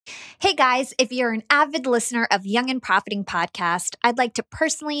Hey guys, if you're an avid listener of Young and Profiting Podcast, I'd like to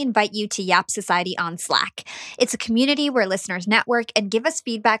personally invite you to Yap Society on Slack. It's a community where listeners network and give us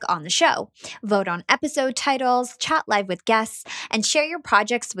feedback on the show, vote on episode titles, chat live with guests, and share your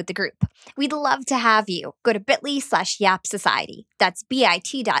projects with the group. We'd love to have you. Go to bit.ly/Yap Society. That's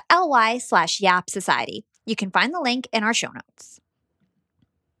bit.ly/Yap Society. You can find the link in our show notes.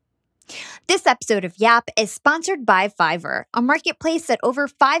 This episode of Yap is sponsored by Fiverr, a marketplace that over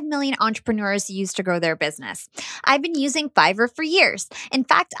 5 million entrepreneurs use to grow their business. I've been using Fiverr for years. In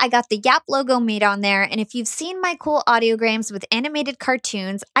fact, I got the Yap logo made on there, and if you've seen my cool audiograms with animated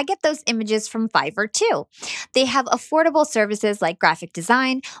cartoons, I get those images from Fiverr too. They have affordable services like graphic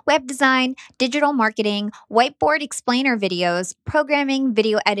design, web design, digital marketing, whiteboard explainer videos, programming,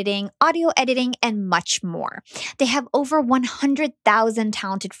 video editing, audio editing, and much more. They have over 100,000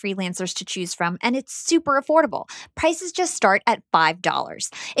 talented freelancers to choose from, and it's super affordable. Prices just start at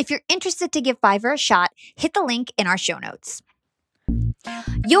 $5. If you're interested to give Fiverr a shot, hit the link in our show notes.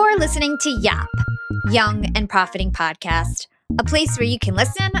 You're listening to Yap, Young and Profiting Podcast, a place where you can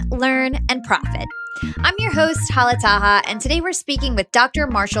listen, learn, and profit. I'm your host, Hala Taha, and today we're speaking with Dr.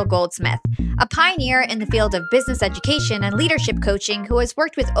 Marshall Goldsmith, a pioneer in the field of business education and leadership coaching who has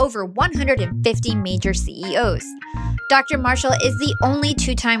worked with over 150 major CEOs. Dr. Marshall is the only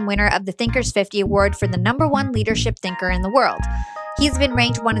two-time winner of the Thinkers 50 Award for the #1 leadership thinker in the world. He's been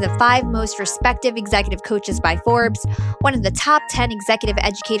ranked one of the 5 most respected executive coaches by Forbes, one of the top 10 executive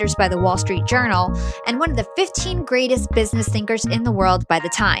educators by the Wall Street Journal, and one of the 15 greatest business thinkers in the world by The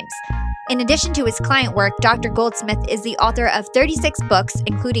Times. In addition to his client work, Dr. Goldsmith is the author of 36 books,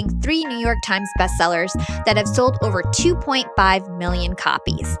 including 3 New York Times bestsellers that have sold over 2.5 million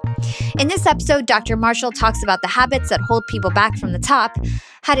copies. In this episode, Dr. Marshall talks about the habits that hold people back from the top,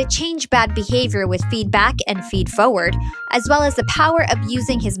 how to change bad behavior with feedback and feed forward, as well as the power of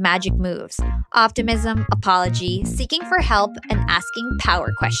using his magic moves: optimism, apology, seeking for help, and asking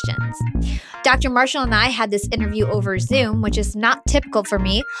power questions. Dr. Marshall and I had this interview over Zoom, which is not typical for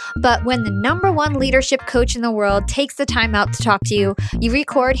me, but when the #1 leadership coach in the world takes the time out to talk to you, you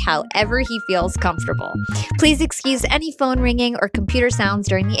record however he feels comfortable. Please excuse any phone ringing or computer sounds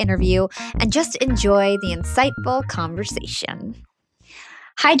during the interview, and just enjoy the insightful conversation.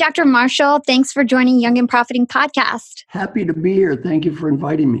 Hi, Dr. Marshall. Thanks for joining Young and Profiting Podcast. Happy to be here. Thank you for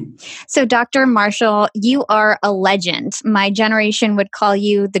inviting me. So, Dr. Marshall, you are a legend. My generation would call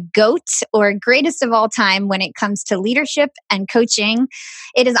you the GOAT, or greatest of all time, when it comes to leadership and coaching.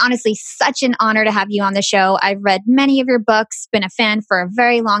 It is honestly such an honor to have you on the show. I've read many of your books, been a fan for a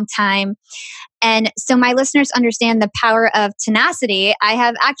very long time. And so my listeners understand the power of tenacity. I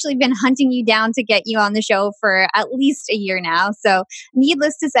have actually been hunting you down to get you on the show for at least a year now. So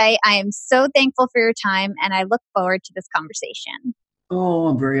needless to say, I am so thankful for your time, and I look forward to this conversation. Oh,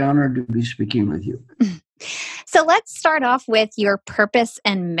 I'm very honored to be speaking with you. So let's start off with your purpose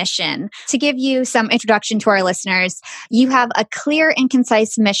and mission. To give you some introduction to our listeners, you have a clear and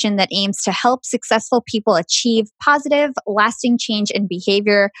concise mission that aims to help successful people achieve positive, lasting change in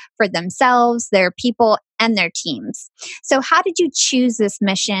behavior for themselves, their people, and their teams. So how did you choose this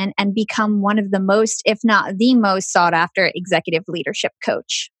mission and become one of the most, if not the most sought after executive leadership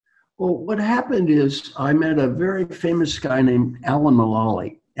coach? Well, what happened is I met a very famous guy named Alan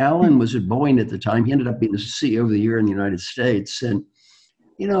Mulally. Alan was at Boeing at the time. He ended up being the CEO of the year in the United States. And,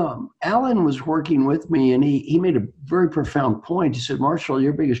 Alan was working with me, and he made a very profound point. He said, Marshall,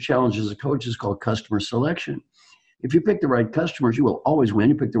 your biggest challenge as a coach is called customer selection. If you pick the right customers, you will always win.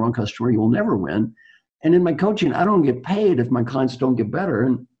 You pick the wrong customer, you will never win. And in my coaching, I don't get paid if my clients don't get better.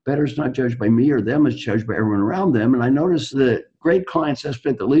 And better is not judged by me or them, it's judged by everyone around them. And I noticed that great clients I've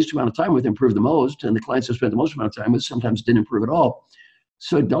spent the least amount of time with improve the most, and the clients I've spent the most amount of time with sometimes didn't improve at all.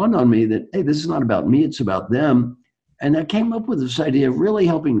 So it dawned on me that, hey, this is not about me, it's about them. And I came up with this idea of really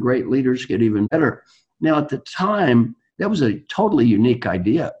helping great leaders get even better. Now, at the time, that was a totally unique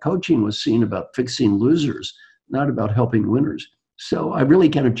idea. Coaching was seen about fixing losers, not about helping winners. So I really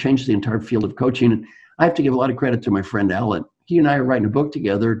kind of changed the entire field of coaching. And I have to give a lot of credit to my friend Alan. He and I are writing a book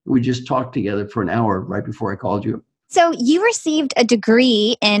together. We just talked together for an hour right before I called you. So you received a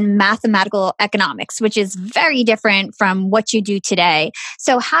degree in mathematical economics, which is very different from what you do today.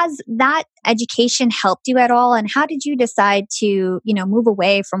 So has that education helped you at all? And how did you decide to, move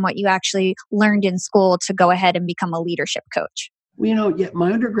away from what you actually learned in school to go ahead and become a leadership coach? Well,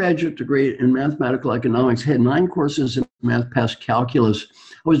 my undergraduate degree in mathematical economics had 9 courses in math past calculus.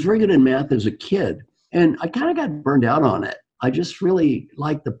 I was very good in math as a kid, and I kind of got burned out on it. I just really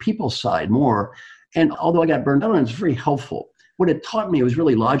liked the people side more. And although I got burned out on it, it's very helpful. What it taught me was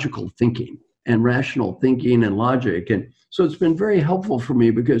really logical thinking. and rational thinking and logic. And so it's been very helpful for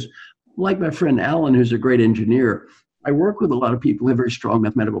me because, like my friend Alan, who's a great engineer, I work with a lot of people who have very strong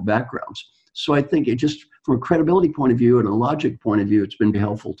mathematical backgrounds. So I think it just, from a credibility point of view and a logic point of view, it's been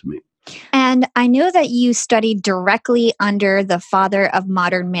helpful to me. And I know that you studied directly under the father of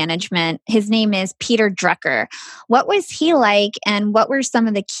modern management. His name is Peter Drucker. What was he like, and what were some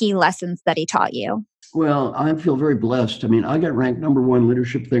of the key lessons that he taught you? Well, I feel very blessed. I mean, I got ranked number one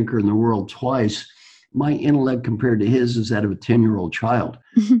leadership thinker in the world twice. My intellect compared to his is that of a 10-year-old child.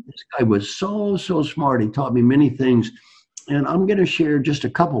 This guy was so smart. He taught me many things. And I'm going to share just a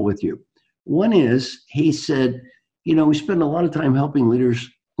couple with you. One is, he said, we spend a lot of time helping leaders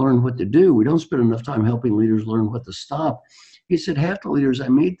learn what to do. We don't spend enough time helping leaders learn what to stop. He said, half the leaders I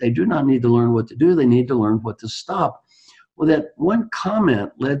meet, they do not need to learn what to do. They need to learn what to stop. Well, that one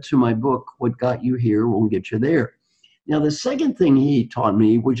comment led to my book, What Got You Here Won't Get You There. Now, the second thing he taught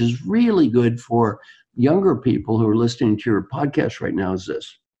me, which is really good for younger people who are listening to your podcast right now, is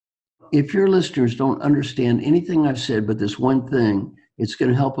this. If your listeners don't understand anything I've said but this one thing, it's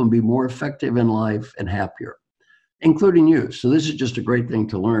going to help them be more effective in life and happier, including you. So this is just a great thing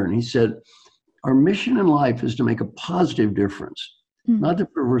to learn. He said, our mission in life is to make a positive difference, not to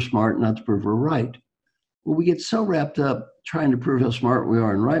prove we're smart, not to prove we're right. Well, we get so wrapped up trying to prove how smart we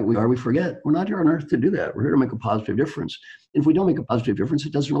are and right we are, we forget we're not here on earth to do that. We're here to make a positive difference. If we don't make a positive difference,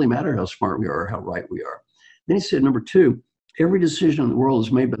 it doesn't really matter how smart we are or how right we are. Then he said, number two, every decision in the world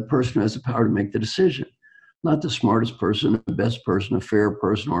is made by the person who has the power to make the decision, not the smartest person, the best person, a fair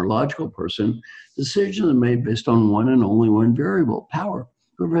person, or a logical person. Decisions are made based on one and only one variable, power.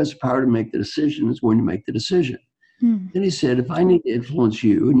 Whoever has the power to make the decision is going to make the decision. Then he said, if I need to influence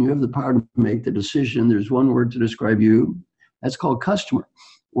you and you have the power to make the decision, there's one word to describe you. That's called customer.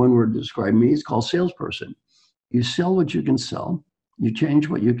 One word to describe me is called salesperson. You sell what you can sell. You change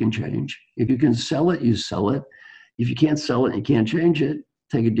what you can change. If you can sell it, you sell it. If you can't sell it and you can't change it,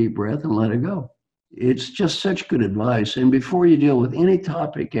 take a deep breath and let it go. It's just such good advice. And before you deal with any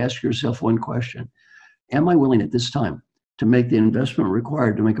topic, ask yourself one question. Am I willing at this time to make the investment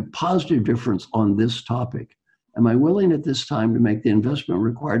required to make a positive difference on this topic? Am I willing at this time to make the investment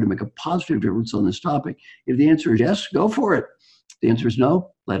required to make a positive difference on this topic? If the answer is yes, go for it. If the answer is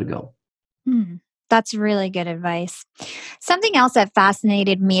no, let it go. That's really good advice. Something else that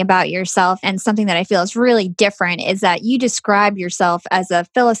fascinated me about yourself, and something that I feel is really different, is that you describe yourself as a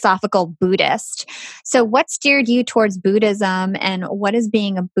philosophical Buddhist. So what steered you towards Buddhism, and what has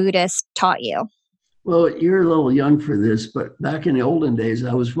being a Buddhist taught you? Well, you're a little young for this, but back in the olden days,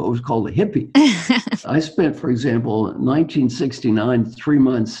 I was what was called a hippie. I spent, for example, 1969, 3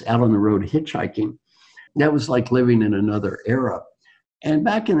 months out on the road hitchhiking. That was like living in another era. And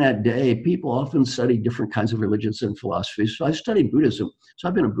back in that day, people often studied different kinds of religions and philosophies. So I studied Buddhism. So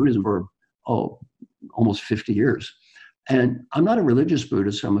I've been in Buddhism for, almost 50 years. And I'm not a religious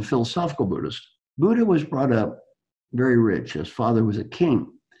Buddhist, I'm a philosophical Buddhist. Buddha was brought up very rich. His father was a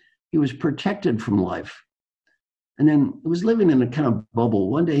king. He was protected from life. And then he was living in a kind of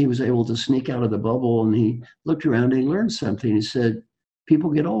bubble. One day he was able to sneak out of the bubble and he looked around and he learned something. He said, people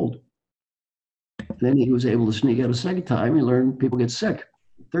get old. And then he was able to sneak out a second time. He learned people get sick.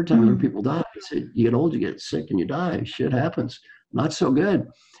 Third time, he learned people die. He said, you get old, you get sick, and you die. Shit happens. Not so good.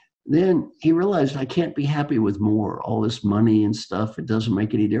 Then he realized, I can't be happy with more. All this money and stuff, it doesn't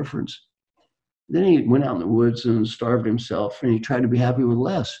make any difference. Then he went out in the woods and starved himself, and he tried to be happy with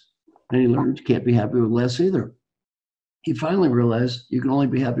less. And he learned you can't be happy with less either. He finally realized you can only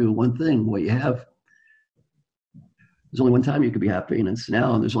be happy with one thing, what you have. There's only one time you can be happy, and it's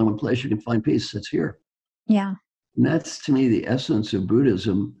now. And there's only one place you can find peace. It's here. Yeah. And that's, to me, the essence of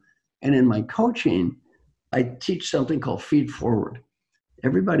Buddhism. And in my coaching, I teach something called feed forward.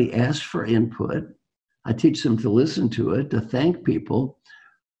 Everybody asks for input. I teach them to listen to it, to thank people.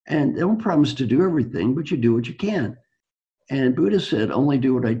 And they don't promise to do everything, but you do what you can. And Buddha said, only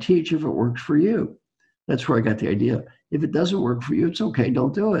do what I teach if it works for you. That's where I got the idea. If it doesn't work for you, it's okay,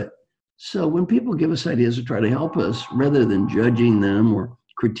 don't do it. So when people give us ideas to try to help us, rather than judging them or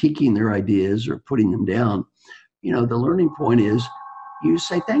critiquing their ideas or putting them down, the learning point is you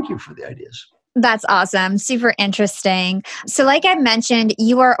say thank you for the ideas. That's awesome. Super interesting. So, like I mentioned,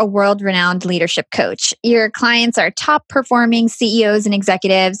 you are a world-renowned leadership coach. Your clients are top-performing CEOs and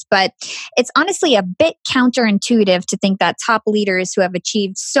executives, but it's honestly a bit counterintuitive to think that top leaders who have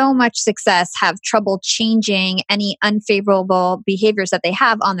achieved so much success have trouble changing any unfavorable behaviors that they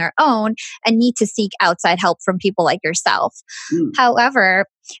have on their own and need to seek outside help from people like yourself. However,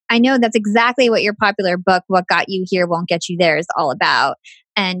 I know that's exactly what your popular book, What Got You Here Won't Get You There, is all about.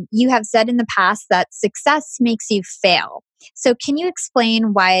 And you have said in the past that success makes you fail. So, can you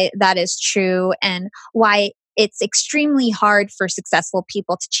explain why that is true and why it's extremely hard for successful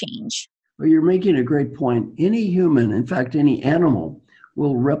people to change? Well, you're making a great point. Any human, in fact, any animal,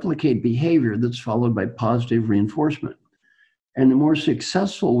 will replicate behavior that's followed by positive reinforcement. And the more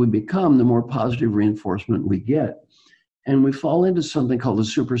successful we become, the more positive reinforcement we get. And we fall into something called the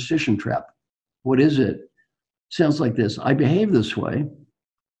superstition trap. What is it? Sounds like this: I behave this way.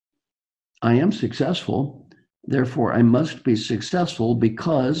 I am successful. Therefore, I must be successful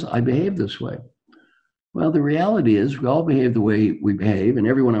because I behave this way. Well, the reality is we all behave the way we behave, and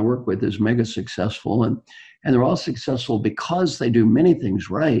everyone I work with is mega successful. And they're all successful because they do many things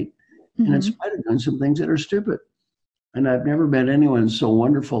right, and in Hmm. spite of doing some things that are stupid. And I've never met anyone so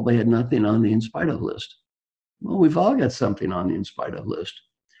wonderful they had nothing on the in spite of list. Well, we've all got something on the in spite of list.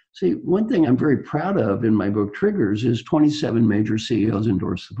 See, one thing I'm very proud of in my book, Triggers, is 27 major CEOs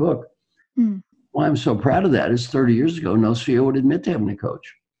endorsed the book. Mm. Why I'm so proud of that is 30 years ago, no CEO would admit to having a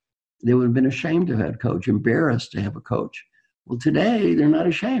coach. They would have been ashamed to have had a coach, embarrassed to have a coach. Well, today, they're not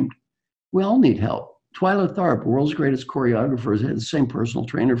ashamed. We all need help. Twyla Tharp, world's greatest choreographer, has had the same personal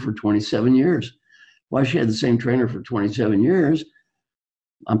trainer for 27 years. Why she had the same trainer for 27 years?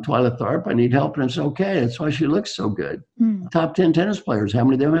 I'm Twyla Tharp. I need help, and it's okay. That's why she looks so good. Mm. Top 10 tennis players, how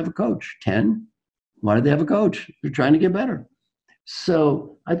many of them have a coach? 10. Why do they have a coach? They're trying to get better.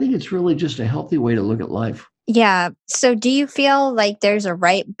 So I think it's really just a healthy way to look at life. Yeah. So, do you feel like there's a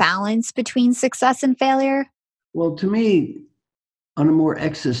right balance between success and failure? Well, to me, on a more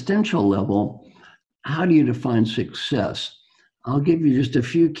existential level, how do you define success? I'll give you just a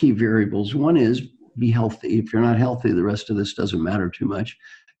few key variables. One is be healthy. If you're not healthy, the rest of this doesn't matter too much.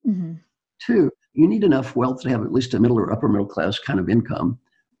 Hmm. Two, you need enough wealth to have at least a middle or upper middle class kind of income.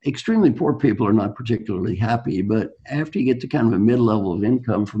 Extremely poor people are not particularly happy, but after you get to kind of a mid level of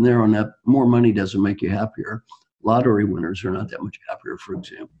income, from there on up, more money doesn't make you happier. Lottery winners are not that much happier, for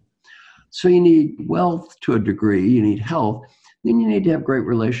example. So you need wealth to a degree, you need health, then you need to have great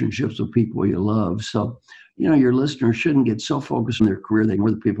relationships with people you love. So, your listeners shouldn't get so focused on their career they ignore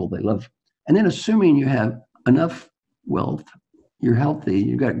the people they love. And then assuming you have enough wealth, you're healthy,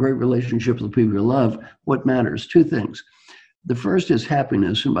 you've got great relationships with people you love, what matters? Two things. The first is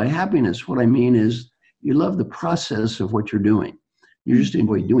happiness. And by happiness, what I mean is you love the process of what you're doing. You just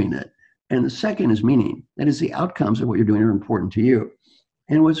enjoy doing it. And the second is meaning. That is, the outcomes of what you're doing are important to you.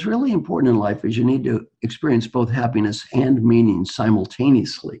 And what's really important in life is you need to experience both happiness and meaning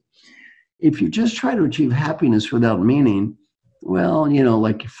simultaneously. If you just try to achieve happiness without meaning, well,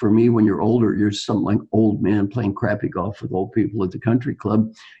 like for me, when you're older, you're some like old man playing crappy golf with old people at the country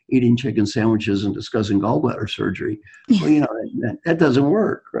club, eating chicken sandwiches and discussing gallbladder surgery. Well, that doesn't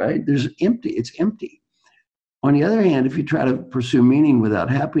work, right? It's empty. On the other hand, if you try to pursue meaning without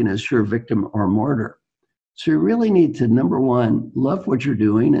happiness, you're a victim or a martyr. So you really need to, number one, love what you're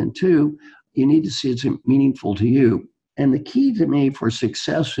doing. And two, you need to see it's meaningful to you. And the key to me for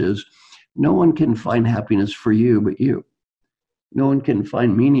success is no one can find happiness for you but you. No one can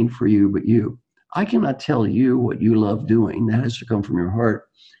find meaning for you but you. I cannot tell you what you love doing. That has to come from your heart.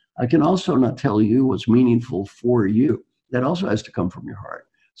 I can also not tell you what's meaningful for you. That also has to come from your heart.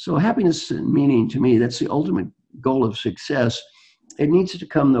 So happiness and meaning, to me, that's the ultimate goal of success. It needs to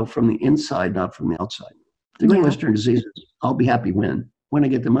come, though, from the inside, not from the outside. The Great Yeah. Western disease is, I'll be happy when. When I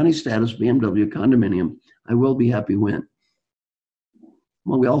get the money, status, BMW, condominium, I will be happy when.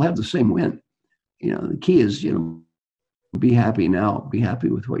 Well, we all have the same win. The key is, be happy now. Be happy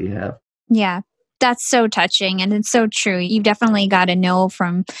with what you have. Yeah. That's so touching and it's so true. You've definitely got to know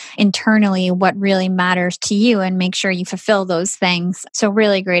from internally what really matters to you and make sure you fulfill those things. So,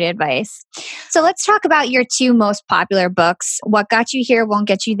 really great advice. So, let's talk about your two most popular books, What Got You Here Won't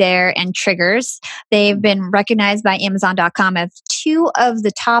Get You There and Triggers. They've been recognized by Amazon.com as two of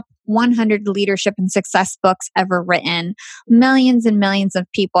the top 100 leadership and success books ever written. Millions and millions of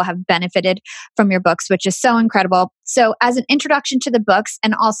people have benefited from your books, which is so incredible. So, as an introduction to the books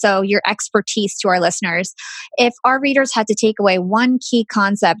and also your expertise to our listeners, if our readers had to take away one key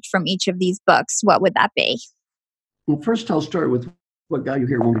concept from each of these books, what would that be? Well, first I'll start with what got you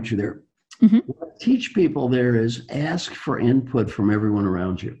here won't get you there. Mhm. What I teach people there is ask for input from everyone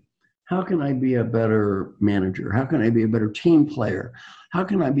around you. How can I be a better manager? How can I be a better team player? How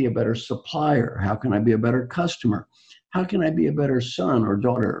can I be a better supplier? How can I be a better customer? How can I be a better son or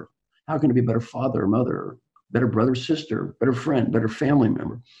daughter? How can I be a better father or mother? Better brother, sister, better friend, better family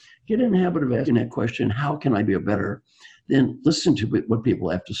member? Get in the habit of asking that question, how can I be a better? Then listen to what people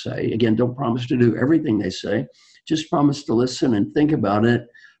have to say. Again, don't promise to do everything they say. Just promise to listen and think about it.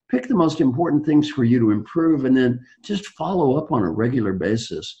 pick the most important things for you to improve, and then just follow up on a regular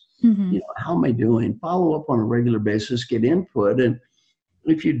basis. Mm-hmm. How am I doing? Follow up on a regular basis, get input. And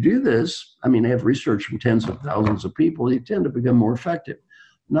if you do this, I have research from tens of thousands of people, you tend to become more effective,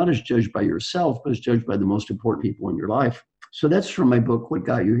 not as judged by yourself, but as judged by the most important people in your life. So that's from my book, What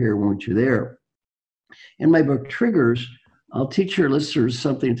Got You Here, Weren't You There? In my book, Triggers, I'll teach your listeners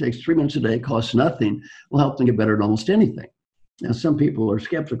something that takes 3 minutes a day, costs nothing, will help them get better at almost anything. Now, some people are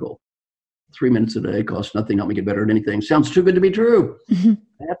skeptical. 3 minutes a day costs nothing, help me get better at anything. Sounds too good to be true. Mm-hmm.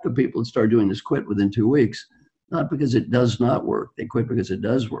 Half the people that start doing this quit within 2 weeks, not because it does not work. They quit because it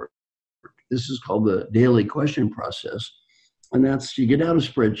does work. This is called the daily question process. And that's, you get out a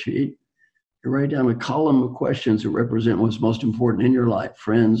spreadsheet, you write down a column of questions that represent what's most important in your life,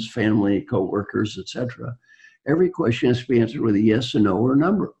 friends, family, coworkers, etc. Every question has to be answered with a yes, a no, or a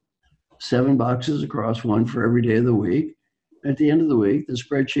number. 7 boxes across, one for every day of the week. At the end of the week, the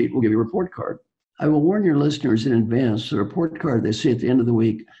spreadsheet will give you a report card. I will warn your listeners in advance, the report card they see at the end of the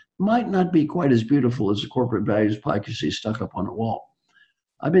week might not be quite as beautiful as the corporate values plaque you see stuck up on a wall.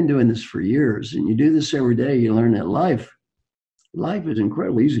 I've been doing this for years, and you do this every day, you learn that life is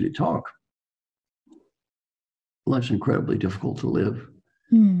incredibly easy to talk. Life's incredibly difficult to live.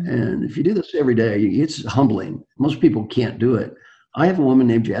 And if you do this every day, it's humbling. Most people can't do it. I have a woman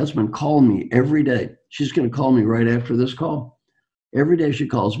named Jasmine call me every day. She's going to call me right after this call. Every day she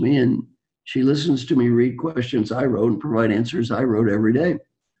calls me and she listens to me read questions I wrote and provide answers I wrote every day.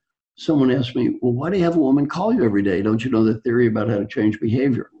 Someone asked me, well, why do you have a woman call you every day? Don't you know the theory about how to change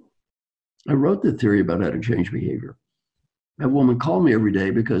behavior? I wrote the theory about how to change behavior. I have a woman call me every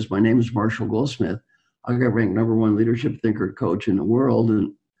day because my name is Marshall Goldsmith. I got ranked #1 leadership thinker coach in the world,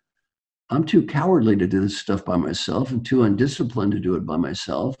 and I'm too cowardly to do this stuff by myself and too undisciplined to do it by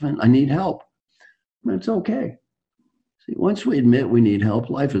myself, and I need help. And it's okay. See, once we admit we need help,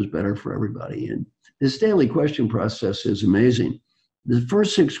 life is better for everybody. And this daily question process is amazing. The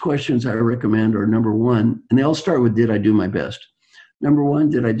first 6 questions I recommend are number 1, and they all start with, did I do my best? Number 1,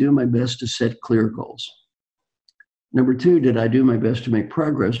 did I do my best to set clear goals? Number 2, did I do my best to make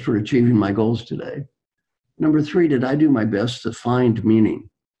progress toward achieving my goals today? Number 3, did I do my best to find meaning?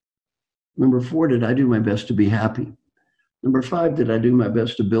 Number 4, did I do my best to be happy? Number 5, did I do my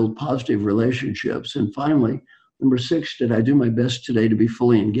best to build positive relationships? And finally, number 6, did I do my best today to be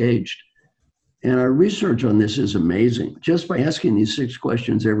fully engaged? And our research on this is amazing. Just by asking these 6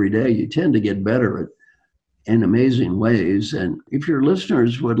 questions every day, you tend to get better in amazing ways. And if your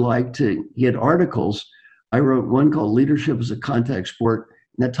listeners would like to get articles, I wrote one called Leadership as a Contact Sport,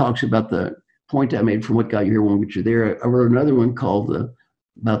 and that talks about the point I made from What Got You Here, Won't Get You There. I wrote another one called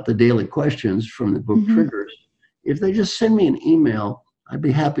about the daily questions from the book Triggers. If they just send me an email, I'd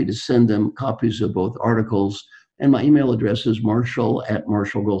be happy to send them copies of both articles. And my email address is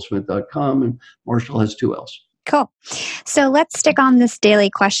marshall@marshallgoldsmith.com, and Marshall has 2 L's. Cool. So let's stick on this daily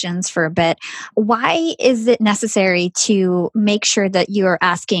questions for a bit. Why is it necessary to make sure that you're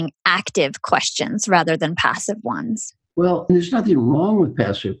asking active questions rather than passive ones? Well, there's nothing wrong with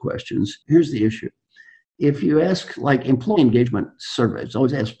passive questions. Here's the issue. If you ask, like employee engagement surveys,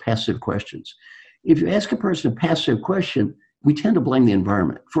 always ask passive questions. If you ask a person a passive question, we tend to blame the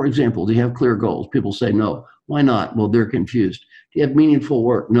environment. For example, do you have clear goals? People say no. Why not? Well, they're confused. Do you have meaningful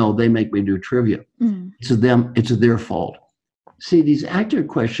work? No, they make me do trivia. It's their fault. See, these active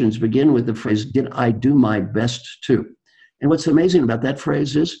questions begin with the phrase, did I do my best to? And what's amazing about that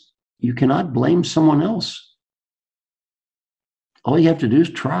phrase is you cannot blame someone else. All you have to do is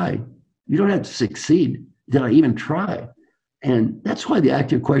try. You don't have to succeed. Did I even try? And that's why the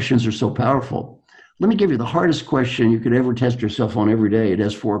active questions are so powerful. Let me give you the hardest question you could ever test yourself on every day. It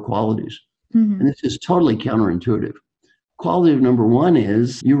has 4 qualities. And this is totally counterintuitive. Quality number 1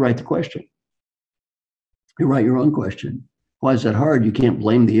 is you write the question. You write your own question. Why is that hard? You can't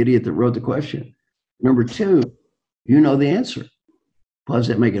blame the idiot that wrote the question. Number 2, you know the answer. Why does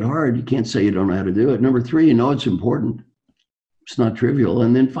that make it hard? You can't say you don't know how to do it. Number 3, you know it's important. It's not trivial.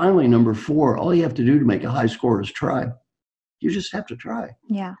 And then finally, number 4, all you have to do to make a high score is try. You just have to try.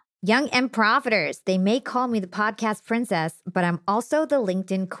 Yeah. Young and profiters, they may call me the podcast princess, but I'm also the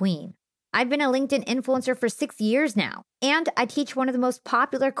LinkedIn queen. I've been a LinkedIn influencer for 6 years now, and I teach one of the most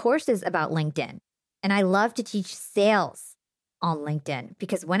popular courses about LinkedIn. And I love to teach sales on LinkedIn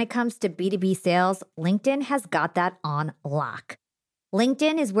because when it comes to B2B sales, LinkedIn has got that on lock.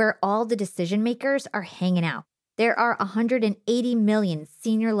 LinkedIn is where all the decision makers are hanging out. There are 180 million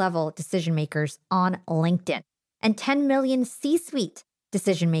senior level decision makers on LinkedIn and 10 million C-suite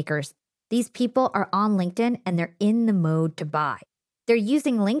decision makers. These people are on LinkedIn and they're in the mode to buy. They're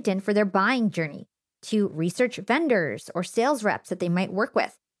using LinkedIn for their buying journey to research vendors or sales reps that they might work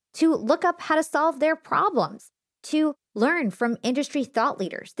with. to look up how to solve their problems, to learn from industry thought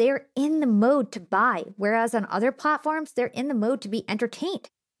leaders. They're in the mode to buy, whereas on other platforms, they're in the mode to be entertained.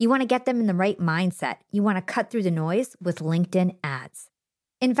 You want to get them in the right mindset. You want to cut through the noise with LinkedIn ads.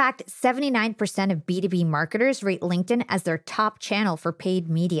 In fact, 79% of B2B marketers rate LinkedIn as their top channel for paid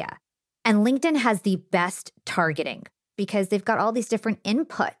media. And LinkedIn has the best targeting because they've got all these different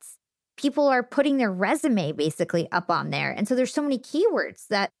inputs. People are putting their resume basically up on there. And so there's so many keywords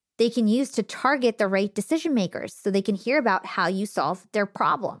that they can use to target the right decision makers so they can hear about how you solve their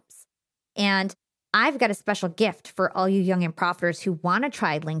problems. And I've got a special gift for all you young and profiters who want to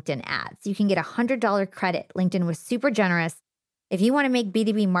try LinkedIn ads. You can get a $100 credit. LinkedIn was super generous. If you want to make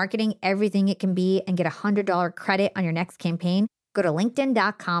B2B marketing everything it can be and get a $100 credit on your next campaign, go to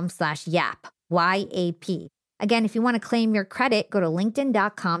linkedin.com/YAP, Y-A-P. Again, if you want to claim your credit, go to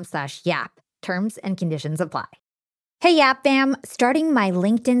linkedin.com/YAP. Terms and conditions apply. Hey, Yap fam, starting my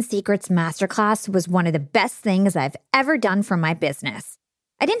LinkedIn Secrets Masterclass was one of the best things I've ever done for my business.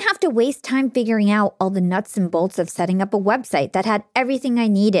 I didn't have to waste time figuring out all the nuts and bolts of setting up a website that had everything I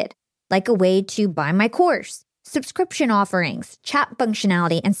needed, like a way to buy my course, subscription offerings, chat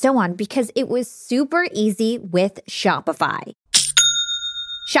functionality, and so on, because it was super easy with Shopify.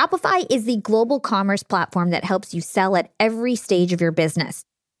 Shopify is the global commerce platform that helps you sell at every stage of your business.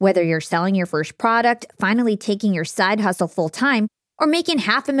 Whether you're selling your first product, finally taking your side hustle full-time, or making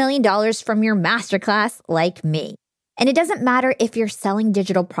 $500,000 from your masterclass like me. And it doesn't matter if you're selling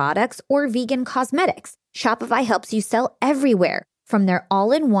digital products or vegan cosmetics. Shopify helps you sell everywhere, from their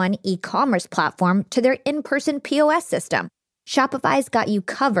all-in-one e-commerce platform to their in-person POS system. Shopify's got you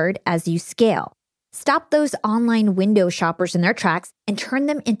covered as you scale. Stop those online window shoppers in their tracks and turn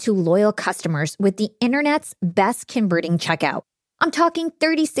them into loyal customers with the internet's best converting checkout. I'm talking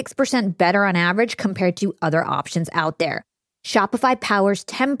 36% better on average compared to other options out there. Shopify powers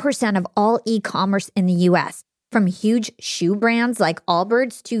 10% of all e-commerce in the US, from huge shoe brands like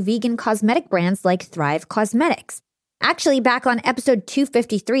Allbirds to vegan cosmetic brands like Thrive Cosmetics. Actually, back on episode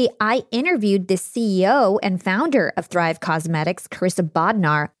 253, I interviewed the CEO and founder of Thrive Cosmetics, Carissa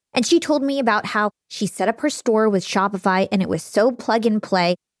Bodnar, and she told me about how she set up her store with Shopify and it was so plug and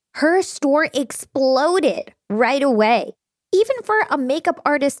play. Her store exploded right away. Even for a makeup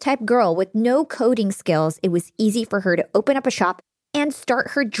artist type girl with no coding skills, it was easy for her to open up a shop and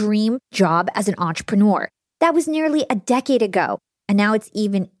start her dream job as an entrepreneur. That was nearly a decade ago. And now it's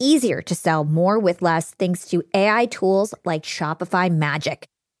even easier to sell more with less thanks to AI tools like Shopify Magic.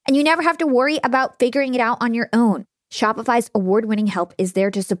 And you never have to worry about figuring it out on your own. Shopify's award-winning help is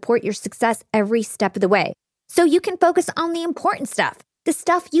there to support your success every step of the way. So you can focus on the important stuff, the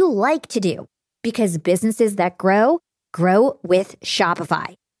stuff you like to do. Because businesses that grow with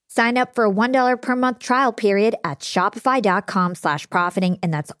Shopify. Sign up for a $1 per month trial period at shopify.com/profiting,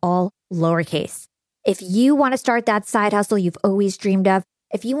 and that's all lowercase. If you want to start that side hustle you've always dreamed of,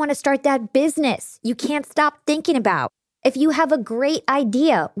 if you want to start that business you can't stop thinking about, if you have a great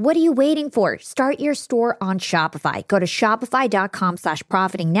idea, what are you waiting for? Start your store on Shopify. Go to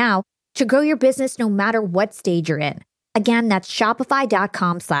shopify.com/profiting now to grow your business no matter what stage you're in. Again, that's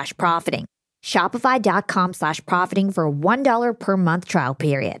shopify.com/profiting. Shopify.com/profiting for a $1 per month trial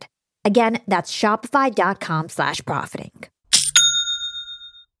period. Again, that's shopify.com/profiting.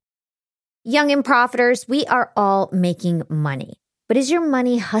 Young and profiters, we are all making money. But is your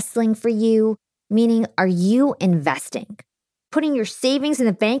money hustling for you? Meaning, are you investing? Putting your savings in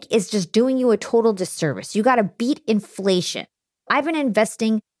the bank is just doing you a total disservice. You got to beat inflation. I've been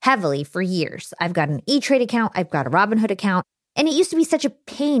investing heavily for years. I've got an E-Trade account. I've got a Robinhood account. And it used to be such a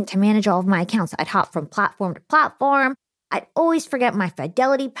pain to manage all of my accounts. I'd hop from platform to platform. I'd always forget my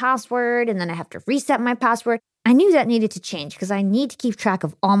Fidelity password, and then I have to reset my password. I knew that needed to change because I need to keep track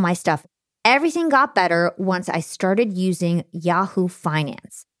of all my stuff. Everything got better once I started using Yahoo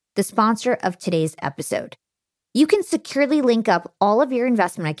Finance, the sponsor of today's episode. You can securely link up all of your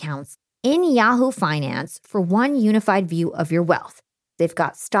investment accounts in Yahoo Finance for one unified view of your wealth. They've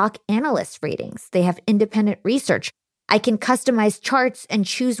got stock analyst ratings. They have independent research. I can customize charts and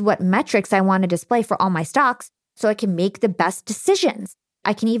choose what metrics I want to display for all my stocks so I can make the best decisions.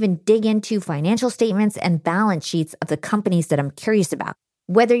 I can even dig into financial statements and balance sheets of the companies that I'm curious about.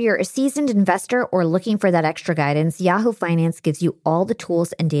 Whether you're a seasoned investor or looking for that extra guidance, Yahoo Finance gives you all the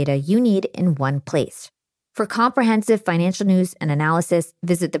tools and data you need in one place. For comprehensive financial news and analysis,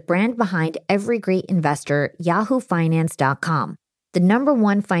 visit the brand behind every great investor, yahoofinance.com, the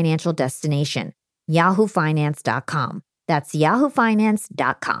 #1 financial destination, yahoofinance.com. That's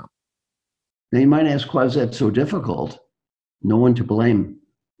yahoofinance.com. Now you might ask, why is that so difficult? No one to blame.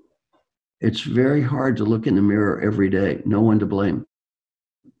 It's very hard to look in the mirror every day. No one to blame.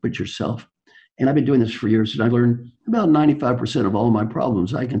 but yourself. And I've been doing this for years, and I learned about 95% of all my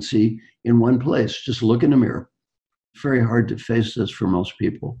problems I can see in one place. Just look in the mirror. It's very hard to face this for most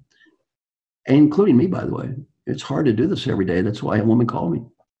people, including me, by the way. It's hard to do this every day. That's why a woman called me.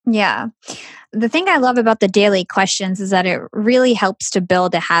 Yeah. The thing I love about the daily questions is that it really helps to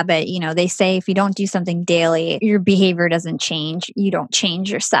build a habit. You know, they say if you don't do something daily, your behavior doesn't change. You don't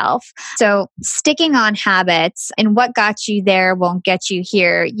change yourself. So sticking on habits and what got you there won't get you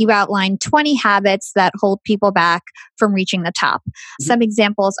here. You outlined 20 habits that hold people back from reaching the top. Some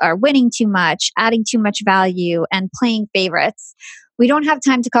examples are winning too much, adding too much value, and playing favorites. We don't have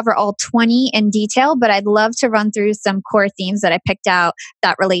time to cover all 20 in detail, but I'd love to run through some core themes that I picked out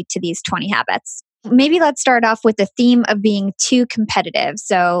that relate to these 20 habits. Maybe let's start off with the theme of being too competitive.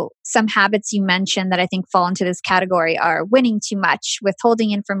 So some habits you mentioned that I think fall into this category are winning too much,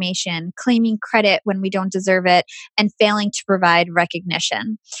 withholding information, claiming credit when we don't deserve it, and failing to provide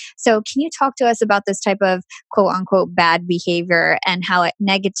recognition. So can you talk to us about this type of quote unquote bad behavior and how it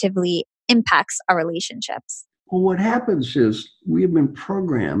negatively impacts our relationships? Well, what happens is we've been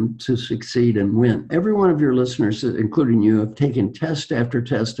programmed to succeed and win. Every one of your listeners, including you, have taken test after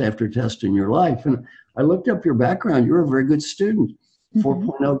test after test in your life. And I looked up your background. You're a very good student,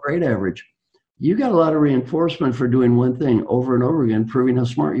 4.0 grade average. You got a lot of reinforcement for doing one thing over and over again, proving how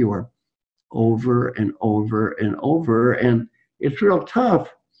smart you are over and over and over. And it's real tough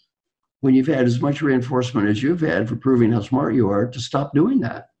when you've had as much reinforcement as you've had for proving how smart you are to stop doing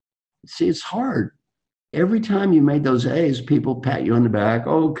that. See, it's hard. Every time you made those A's, people pat you on the back.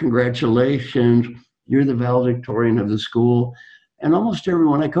 Oh, congratulations. You're the valedictorian of the school. And almost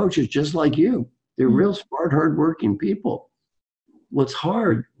everyone I coach is just like you. They're real smart, hardworking people. What's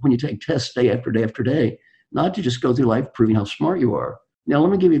hard when you take tests day after day after day, not to just go through life proving how smart you are. Now, let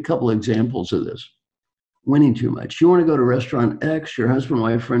me give you a couple of examples of this. Winning too much. You want to go to restaurant X, your husband,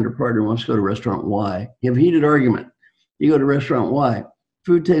 wife, friend, or partner wants to go to restaurant Y. You have a heated argument. You go to restaurant Y.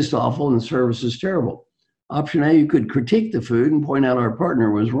 Food tastes awful and the service is terrible. Option A, you could critique the food and point out our partner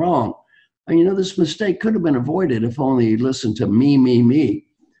was wrong. And you know, this mistake could have been avoided if only you listened to me.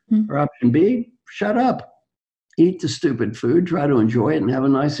 Or option B, shut up. Eat the stupid food, try to enjoy it, and have a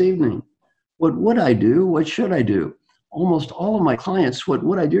nice evening. What would I do? What should I do? Almost all of my clients, what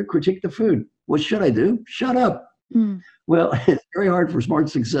would I do? Critique the food. What should I do? Shut up. Well, it's very hard for smart,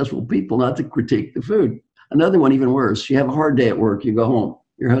 successful people not to critique the food. Another one, even worse, you have a hard day at work, you go home.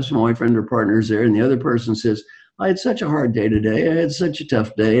 Your husband, boyfriend, or partner is there, and the other person says, I had such a hard day today. I had such a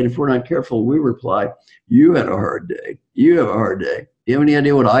tough day. And if we're not careful, we reply, you had a hard day. You have a hard day. Do you have any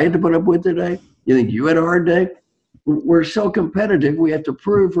idea what I had to put up with today? You think you had a hard day? We're so competitive, we have to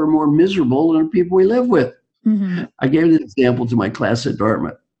prove we're more miserable than the people we live with. I gave this example to my class at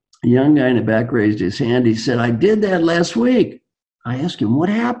Dartmouth. A young guy in the back raised his hand. He said, I did that last week. I asked him, what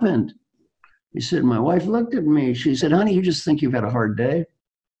happened? He said, my wife looked at me. She said, honey, you just think you've had a hard day.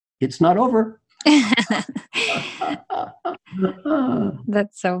 It's not over.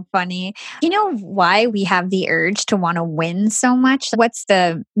 That's so funny. You know why we have the urge to want to win so much? What's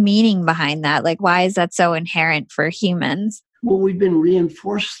the meaning behind that? Like, why is that so inherent for humans? Well, we've been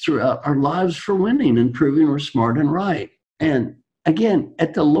reinforced throughout our lives for winning and proving we're smart and right. And again,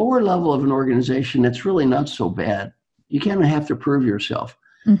 at the lower level of an organization, that's really not so bad. You kind of have to prove yourself.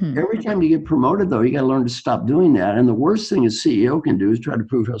 Every time you get promoted, though, you got to learn to stop doing that. And the worst thing a CEO can do is try to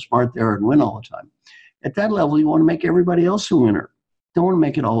prove how smart they are and win all the time. At that level, you want to make everybody else a winner. Don't want to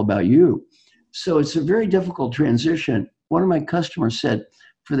make it all about you. So it's a very difficult transition. One of my customers said,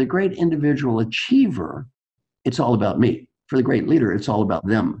 for the great individual achiever, it's all about me. For the great leader, it's all about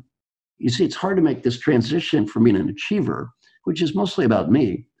them. You see, it's hard to make this transition from being an achiever, which is mostly about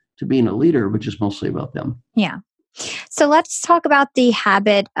me, to being a leader, which is mostly about them. Yeah. So let's talk about the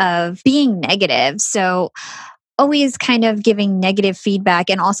habit of being negative. So always kind of giving negative feedback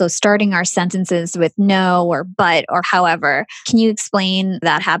and also starting our sentences with no or but or however. Can you explain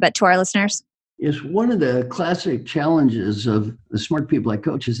that habit to our listeners? Yes, one of the classic challenges of the smart people I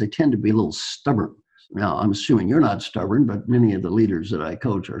coach is they tend to be a little stubborn. Now, I'm assuming you're not stubborn, but many of the leaders that I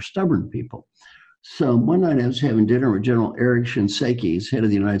coach are stubborn people. So one night I was having dinner with General Eric Shinseki, he's head of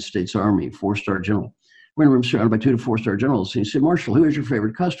the United States Army, 4-star general. We're in a room surrounded by 2 to 4-star generals. And he said, Marshall, who is your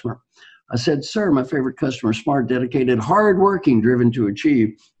favorite customer? I said, sir, my favorite customer is smart, dedicated, hardworking, driven to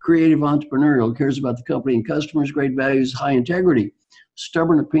achieve, creative, entrepreneurial, cares about the company and customers, great values, high integrity,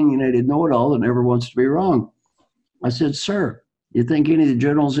 stubborn, opinionated, know-it-all that never wants to be wrong. I said, sir, you think any of the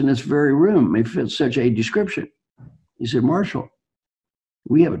generals in this very room may fit such a description? He said, Marshall,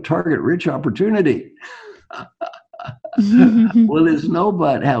 we have a target-rich opportunity. Well, there's no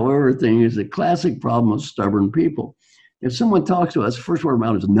but, however, thing is a classic problem of stubborn people. If someone talks to us, first word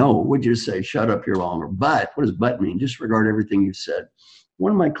out is no. Would you say, shut up, you're wrong? Or but, what does but mean? Disregard everything you said.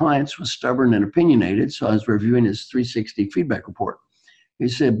 One of my clients was stubborn and opinionated, so I was reviewing his 360 feedback report. He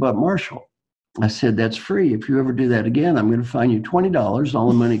said, but Marshall, I said, that's free. If you ever do that again, I'm going to fine you $20. All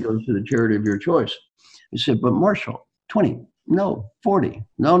the money goes to the charity of your choice. He said, but Marshall, 20, no, 40,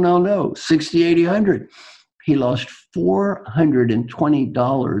 no, 60, 80, 100. He lost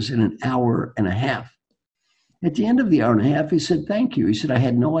 $420 in an hour and a half. At the end of the hour and a half, he said, thank you. He said, I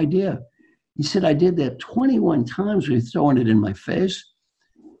had no idea. He said, I did that 21 times with throwing it in my face.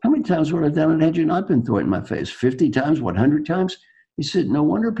 How many times would I have done it had you not been throwing it in my face? 50 times, 100 times? He said, no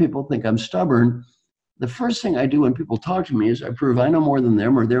wonder people think I'm stubborn. The first thing I do when people talk to me is I prove I know more than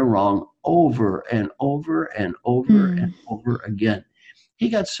them or they're wrong over and over and over and over again. He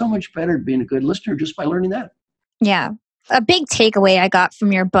got so much better at being a good listener just by learning that. Yeah. A big takeaway I got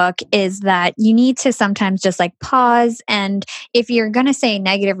from your book is that you need to sometimes just like pause. And if you're going to say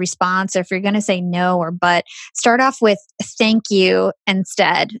negative response, or if you're going to say no or but, start off with thank you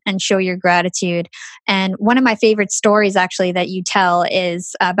instead and show your gratitude. And one of my favorite stories actually that you tell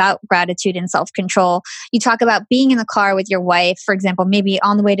is about gratitude and self-control. You talk about being in the car with your wife, for example, maybe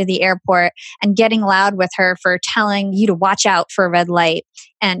on the way to the airport, and getting loud with her for telling you to watch out for a red light.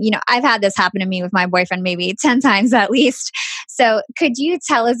 And, I've had this happen to me with my boyfriend maybe 10 times at least. So could you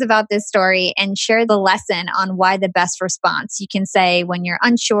tell us about this story and share the lesson on why the best response you can say when you're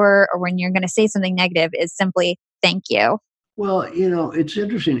unsure or when you're going to say something negative is simply thank you? Well, it's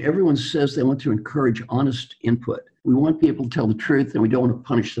interesting. Everyone says they want to encourage honest input. We want people to tell the truth and we don't want to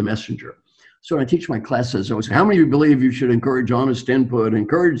punish the messenger. So when I teach my classes, I always say, how many of you believe you should encourage honest input,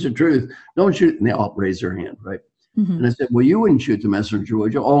 encourage the truth? Don't shoot. And they all raise their hand, right? Mm-hmm. And I said, well, you wouldn't shoot the messenger,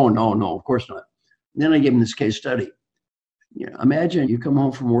 would you? Oh, no, of course not. And then I gave them this case study. Imagine you come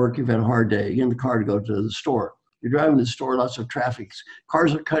home from work, you've had a hard day, you get in the car to go to the store. You're driving to the store, lots of traffic.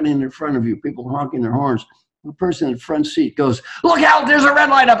 Cars are cutting in front of you, people honking their horns. The person in the front seat goes, look out, there's a red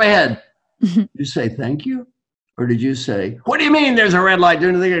light up ahead. Did you say thank you? Or did you say, what do you mean there's a red light? Do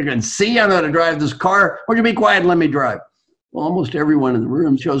you think I can see? I know how to drive this car. Would you be quiet and let me drive? Well, almost everyone in the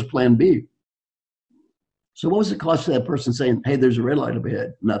room chose plan B. So what was the cost of that person saying, hey, there's a red light up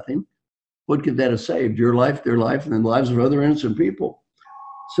ahead? Nothing. What could that have saved? Your life, their life, and the lives of other innocent people.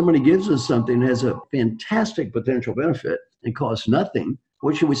 Somebody gives us something that has a fantastic potential benefit and costs nothing.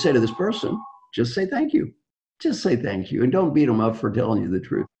 What should we say to this person? Just say thank you. Just say thank you and don't beat them up for telling you the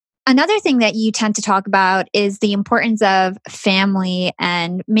truth. Another thing that you tend to talk about is the importance of family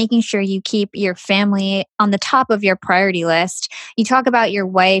and making sure you keep your family on the top of your priority list. You talk about your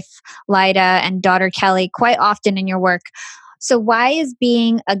wife, Lyda, and daughter, Kelly, quite often in your work. So why is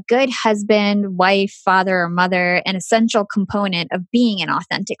being a good husband, wife, father, or mother an essential component of being an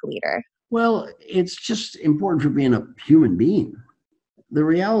authentic leader? Well, it's just important for being a human being. The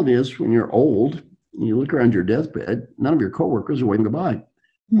reality is when you're old, and you look around your deathbed, none of your coworkers are waving goodbye.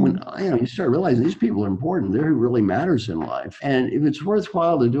 When you start realizing these people are important, they're who really matters in life. And if it's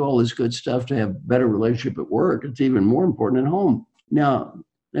worthwhile to do all this good stuff to have better relationship at work, it's even more important at home. Now,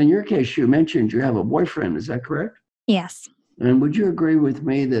 in your case, you mentioned you have a boyfriend. Is that correct? Yes. And would you agree with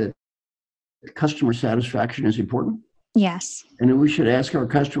me that customer satisfaction is important? Yes. And we should ask our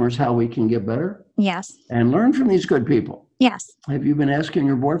customers how we can get better? Yes. And learn from these good people? Yes. Have you been asking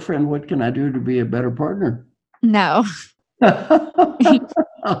your boyfriend, what can I do to be a better partner? No.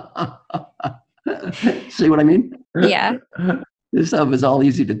 See what I mean? Yeah. This stuff is all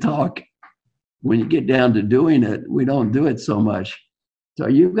easy to talk. When you get down to doing it, we don't do it so much. So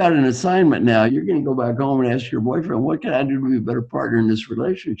you've got an assignment now. You're going to go back home and ask your boyfriend, what can I do to be a better partner in this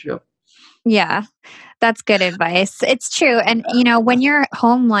relationship? Yeah, that's good advice. It's true. And, when your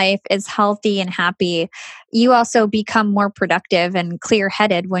home life is healthy and happy, you also become more productive and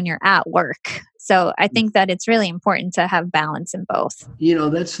clear-headed when you're at work. So I think that it's really important to have balance in both.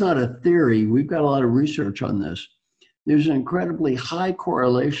 That's not a theory. We've got a lot of research on this. There's an incredibly high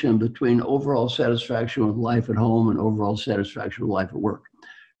correlation between overall satisfaction with life at home and overall satisfaction with life at work.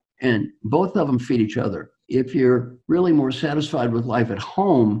 And both of them feed each other. If you're really more satisfied with life at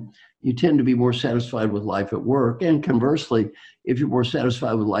home, you tend to be more satisfied with life at work. And conversely, if you're more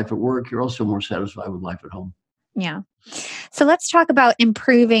satisfied with life at work, you're also more satisfied with life at home. Yeah. So let's talk about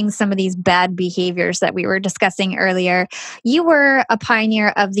improving some of these bad behaviors that we were discussing earlier. You were a pioneer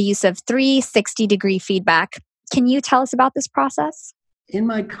of the use of 360-degree feedback. Can you tell us about this process? In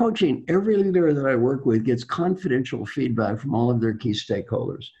my coaching, every leader that I work with gets confidential feedback from all of their key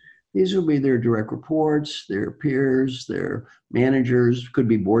stakeholders. These will be their direct reports, their peers, their managers, could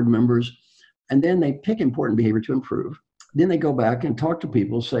be board members. And then they pick important behavior to improve. Then they go back and talk to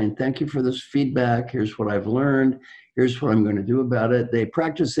people saying, thank you for this feedback. Here's what I've learned. Here's what I'm going to do about it. They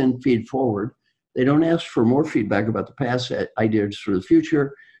practice and feed forward. They don't ask for more feedback about the past ideas for the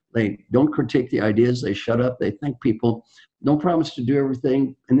future. They don't critique the ideas. They shut up. They thank people. Don't promise to do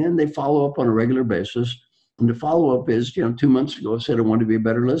everything. And then they follow up on a regular basis. And the follow-up is, 2 months ago, I said I wanted to be a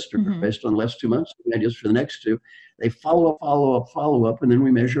better lister. Based on the last 2 months, ideas for the next 2. They follow up, and then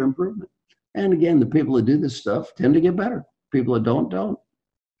we measure improvement. And again, the people that do this stuff tend to get better. People that don't.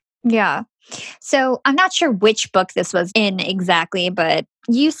 Yeah. So I'm not sure which book this was in exactly, but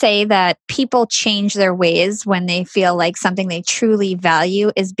you say that people change their ways when they feel like something they truly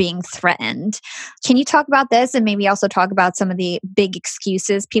value is being threatened. Can you talk about this and maybe also talk about some of the big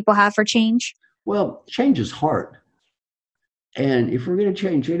excuses people have for change? Well, change is hard. And if we're going to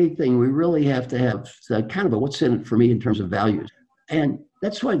change anything, we really have to have kind of a what's in it for me in terms of values. And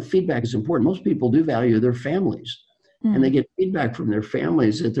that's why feedback is important. Most people do value their families. And they get feedback from their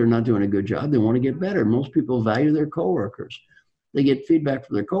families that they're not doing a good job. They want to get better. Most people value their coworkers. They get feedback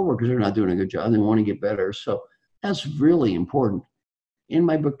from their coworkers they're not doing a good job. They want to get better. So that's really important. In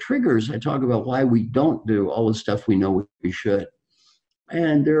my book, Triggers, I talk about why we don't do all the stuff we know we should.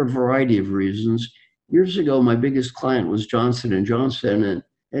 And there are a variety of reasons. Years ago, my biggest client was Johnson & Johnson. And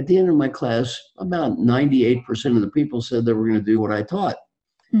at the end of my class, about 98% of the people said they were going to do what I taught.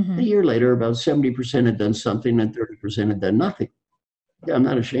 A year later, about 70% had done something and 30% had done nothing. I'm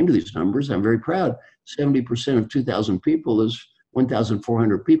not ashamed of these numbers. I'm very proud. 70% of 2,000 people is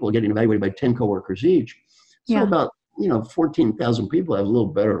 1,400 people getting evaluated by 10 coworkers each. So about 14,000 people have a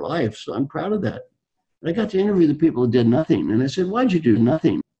little better life. So I'm proud of that. And I got to interview the people who did nothing. And I said, why'd you do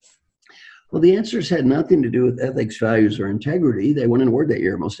nothing? Well, the answers had nothing to do with ethics, values, or integrity. They won an award that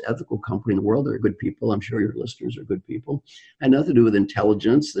year, most ethical company in the world. They're good people. I'm sure your listeners are good people. Had nothing to do with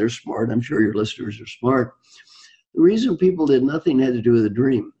intelligence. They're smart. I'm sure your listeners are smart. The reason people did nothing had to do with a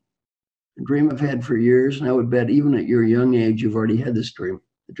dream. A dream I've had for years, and I would bet even at your young age, you've already had this dream.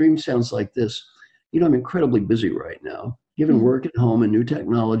 The dream sounds like this. I'm incredibly busy right now. Given work at home and new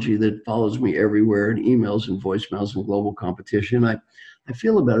technology that follows me everywhere and emails and voicemails and global competition, I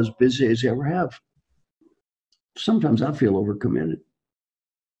feel about as busy as I ever have. Sometimes I feel overcommitted.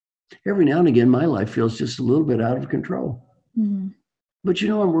 Every now and again, my life feels just a little bit out of control. But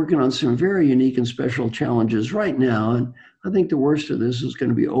I'm working on some very unique and special challenges right now. And I think the worst of this is going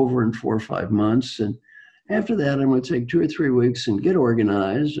to be over in 4 or 5 months. And after that, I'm going to take 2 or 3 weeks and get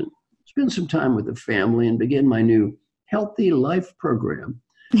organized and spend some time with the family and begin my new Healthy Life program.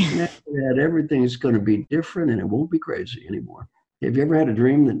 And after that, everything's going to be different and it won't be crazy anymore. Have you ever had a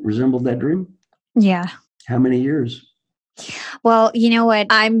dream that resembled that dream? Yeah. How many years? Well, you know what?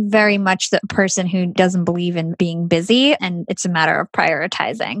 I'm very much the person who doesn't believe in being busy, and it's a matter of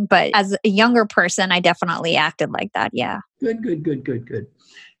prioritizing. But as a younger person, I definitely acted like that. Yeah. Good.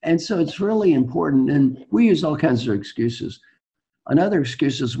 And so it's really important. And we use all kinds of excuses. Another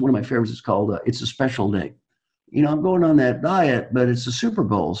excuse is one of my favorites. It's called, it's a special day. I'm going on that diet, but it's the Super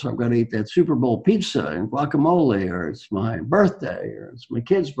Bowl. So I'm going to eat that Super Bowl pizza and guacamole, or it's my birthday, or it's my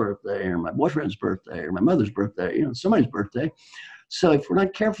kid's birthday, or my boyfriend's birthday, or my mother's birthday, somebody's birthday. So if we're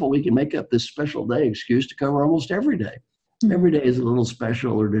not careful, we can make up this special day excuse to cover almost every day. Every day is a little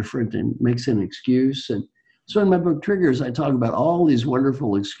special or different and makes an excuse. And so in my book, Triggers, I talk about all these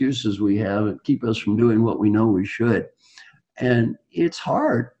wonderful excuses we have that keep us from doing what we know we should. And it's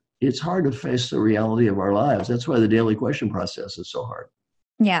hard. It's hard to face the reality of our lives. That's why the daily question process is so hard.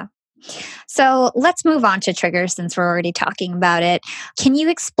 Yeah. So let's move on to triggers since we're already talking about it. Can you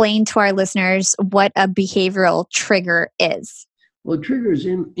explain to our listeners what a behavioral trigger is? Well, triggers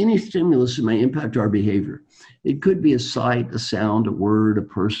in any stimulus that may impact our behavior. It could be a sight, a sound, a word, a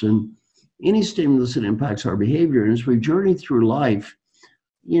person, any stimulus that impacts our behavior. And as we journey through life,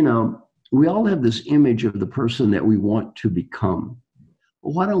 we all have this image of the person that we want to become.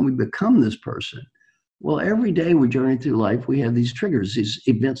 Well, why don't we become this person? Well, every day we journey through life, we have these triggers, these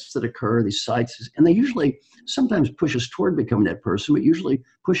events that occur, these sights, and they usually sometimes push us toward becoming that person, but usually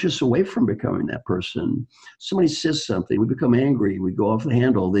push us away from becoming that person. Somebody says something, we become angry, we go off the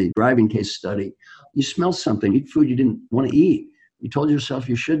handle, the driving case study. You smell something, eat food you didn't want to eat. You told yourself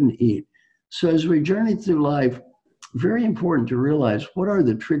you shouldn't eat. So as we journey through life, very important to realize what are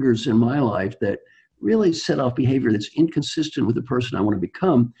the triggers in my life that really set off behavior that's inconsistent with the person I want to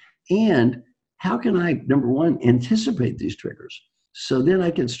become, and how can I, number one, anticipate these triggers? So then I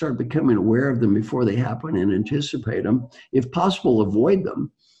can start becoming aware of them before they happen and anticipate them. If possible, avoid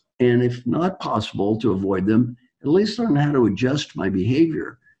them. And if not possible to avoid them, at least learn how to adjust my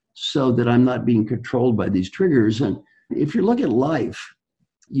behavior so that I'm not being controlled by these triggers. And if you look at life,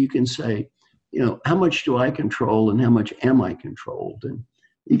 you can say, how much do I control and how much am I controlled? And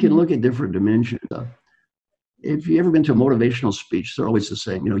you can look at different dimensions. if you've ever been to a motivational speech, they're always the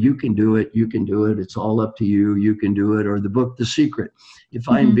same. You can do it. You can do it. It's all up to you. You can do it. Or the book, The Secret. If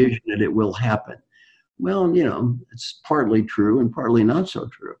I envision it, it will happen. Well, it's partly true and partly not so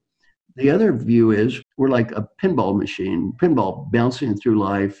true. The other view is we're like a pinball machine, pinball bouncing through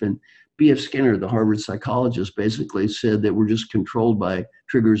life. And B.F. Skinner, the Harvard psychologist, basically said that we're just controlled by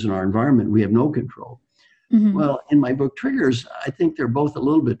triggers in our environment. We have no control. Well, in my book, Triggers, I think they're both a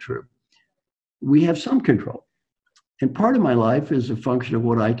little bit true. We have some control. And part of my life is a function of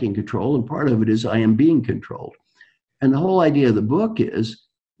what I can control, and part of it is I am being controlled. And the whole idea of the book is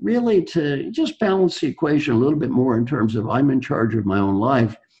really to just balance the equation a little bit more in terms of I'm in charge of my own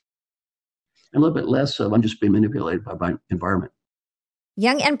life, and a little bit less of I'm just being manipulated by my environment.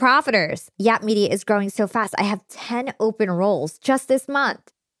 Young and Profiters. Yap Media is growing so fast. I have 10 open roles just this month.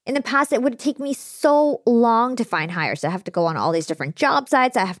 In the past, it would take me so long to find hires. I have to go on all these different job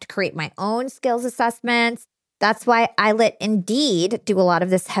sites. I have to create my own skills assessments. That's why I let Indeed do a lot of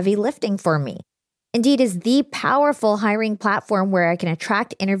this heavy lifting for me. Indeed is the powerful hiring platform where I can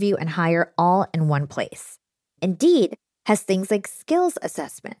attract, interview, and hire all in one place. Indeed has things like skills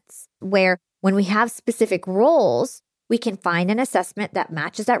assessments, where when we have specific roles, we can find an assessment that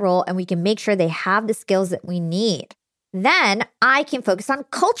matches that role and we can make sure they have the skills that we need. Then I can focus on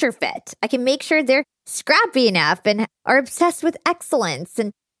culture fit. I can make sure they're scrappy enough and are obsessed with excellence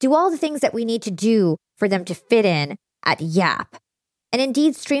and do all the things that we need to do for them to fit in at Yap. And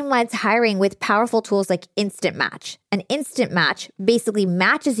Indeed streamlines hiring with powerful tools like Instant Match. An Instant Match basically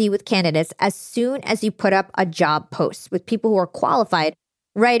matches you with candidates as soon as you put up a job post with people who are qualified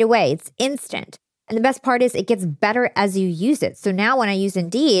right away. It's instant. And the best part is it gets better as you use it. So now when I use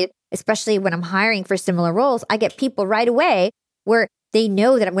Indeed, especially when I'm hiring for similar roles, I get people right away where they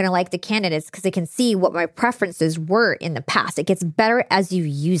know that I'm going to like the candidates because they can see what my preferences were in the past. It gets better as you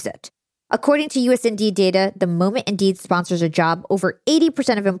use it. According to US Indeed data, the moment Indeed sponsors a job, over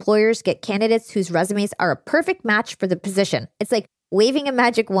 80% of employers get candidates whose resumes are a perfect match for the position. It's like waving a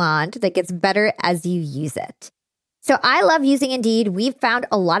magic wand that gets better as you use it. So I love using Indeed. We've found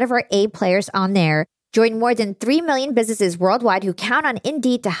a lot of our A players on there. Join more than 3 million businesses worldwide who count on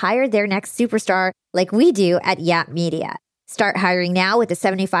Indeed to hire their next superstar like we do at Yap Media. Start hiring now with a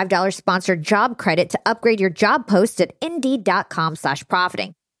 $75 sponsored job credit to upgrade your job post at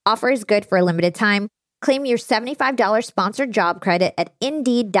Indeed.com/profiting. Offer is good for a limited time. Claim your $75 sponsored job credit at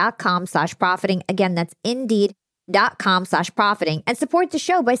Indeed.com/profiting. Again, that's Indeed.com/profiting. And support the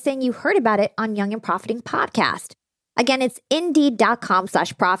show by saying you heard about it on Young and Profiting Podcast. Again, it's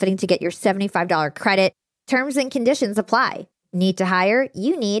Indeed.com/profiting to get your $75 credit. Terms and conditions apply. Need to hire?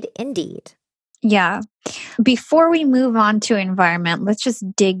 You need Indeed. Yeah. Before we move on to environment, let's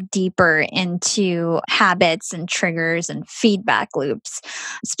just dig deeper into habits and triggers and feedback loops.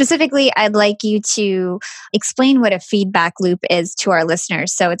 Specifically, I'd like you to explain what a feedback loop is to our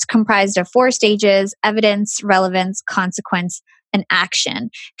listeners. So it's comprised of 4 stages: evidence, relevance, consequence, and action.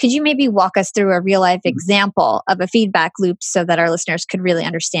 Could you maybe walk us through a real life example of a feedback loop so that our listeners could really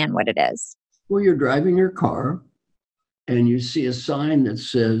understand what it is? Well, you're driving your car and you see a sign that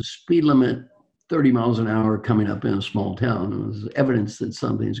says speed limit 30 miles an hour coming up in a small town. And there's evidence that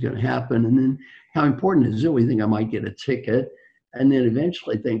something's going to happen. And then how important is it? We think I might get a ticket, and then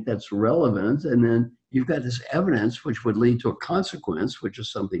eventually think that's relevant. And then you've got this evidence which would lead to a consequence, which is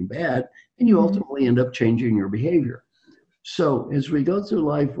something bad. And you ultimately end up changing your behavior. So as we go through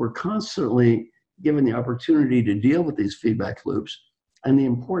life, we're constantly given the opportunity to deal with these feedback loops. And the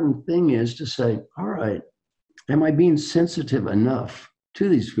important thing is to say, all right, am I being sensitive enough to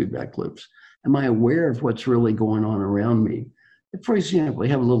these feedback loops? Am I aware of what's really going on around me? For example, we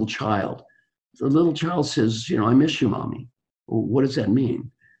have a little child. The little child says, I miss you, Mommy. Well, what does that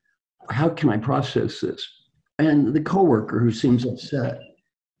mean? How can I process this? And the coworker who seems upset,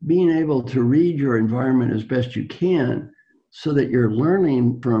 being able to read your environment as best you can so that you're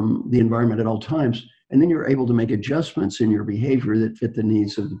learning from the environment at all times, and then you're able to make adjustments in your behavior that fit the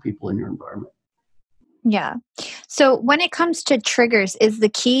needs of the people in your environment. Yeah. So when it comes to triggers, is the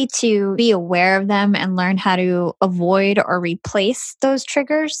key to be aware of them and learn how to avoid or replace those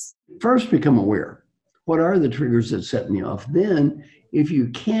triggers? First, become aware. What are the triggers that set me off? Then, if you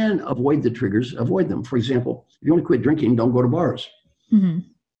can avoid the triggers, avoid them. For example, if you want to quit drinking, don't go to bars. Mm-hmm. If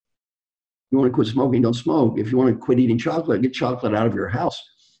you want to quit smoking, don't smoke. If you want to quit eating chocolate, get chocolate out of your house.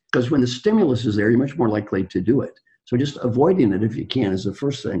 Because when the stimulus is there, you're much more likely to do it. So just abiling it if you can is the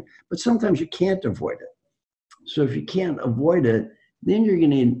first thing. But sometimes you can't avoid it. So if you can't avoid it, then you're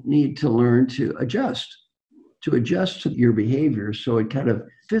going to need to learn to adjust to your behavior so it kind of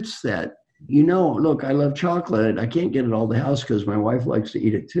fits that. Look, I love chocolate. I can't get it all the house because my wife likes to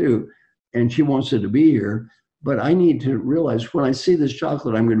eat it too, and she wants it to be here. but I need to realize when I see this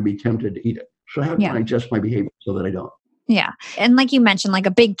chocolate, I'm going to be tempted to eat it. So how can I adjust my behavior so that I don't? Yeah. And like you mentioned, like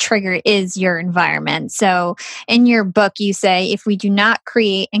a big trigger is your environment. So in your book, you say if we do not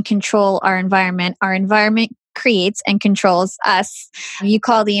create and control our environment creates and controls us. You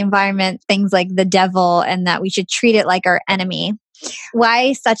call the environment things like the devil and that we should treat it like our enemy.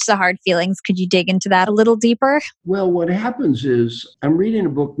 Why such the hard feelings? Could you dig into that a little deeper? Well, what happens is I'm reading a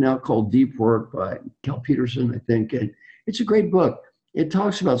book now called Deep Work by Cal Peterson, I think, and it's a great book. It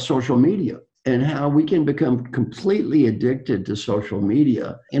talks about social media and how we can become completely addicted to social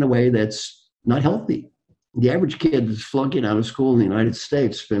media in a way that's not healthy. The average kid that's flunking out of school in the United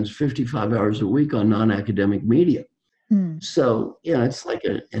States spends 55 hours a week on non-academic media. So, it's like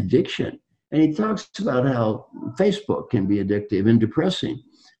an addiction. And he talks about how Facebook can be addictive and depressing.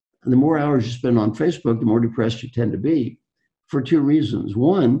 And the more hours you spend on Facebook, the more depressed you tend to be for two reasons.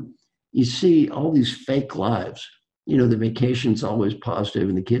 One, you see all these fake lives. The vacation's always positive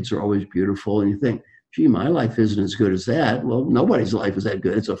and the kids are always beautiful. And you think, gee, my life isn't as good as that. Well, nobody's life is that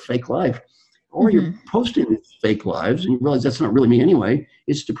good. It's a fake life. Or you're posting these fake lives and you realize that's not really me anyway.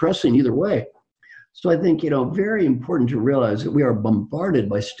 It's depressing either way. So I think, very important to realize that we are bombarded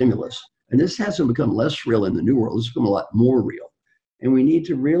by stimulus. And this hasn't become less real in the new world. It's become a lot more real. And we need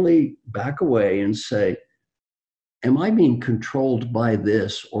to really back away and say, am I being controlled by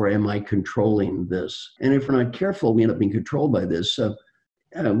this or am I controlling this? And if we're not careful, we end up being controlled by this. So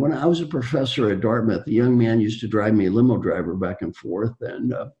when I was a professor at Dartmouth, a young man used to drive me a limo driver back and forth.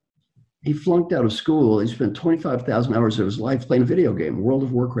 And he flunked out of school. He spent 25,000 hours of his life playing a video game, World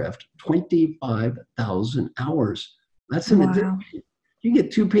of Warcraft. 25,000 hours. That's an addiction. You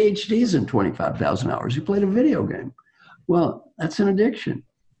get 2 PhDs in 25,000 hours. You played a video game. Well, that's an addiction.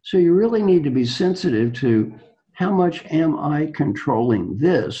 So you really need to be sensitive to how much am I controlling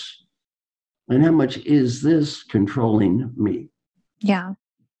this and how much is this controlling me? Yeah.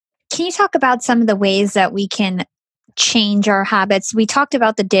 Can you talk about some of the ways that we can change our habits? We talked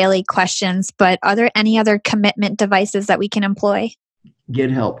about the daily questions, but are there any other commitment devices that we can employ? Get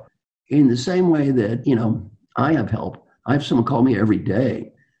help. In the same way that, I have help. I have someone call me every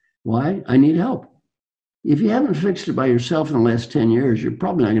day. Why? I need help. If you haven't fixed it by yourself in the last 10 years, you're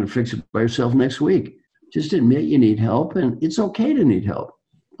probably not going to fix it by yourself next week. Just admit you need help, and it's okay to need help.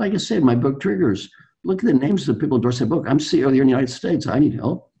 Like I said, my book Triggers, look at the names of the people who endorse that book. I'm CEO of the United States. I need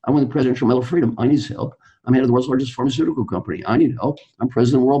help. I won the Presidential Medal of Freedom. I need help. I'm head of the world's largest pharmaceutical company. I need help. I'm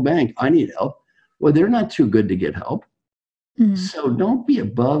president of the World Bank. I need help. Well, they're not too good to get help. So don't be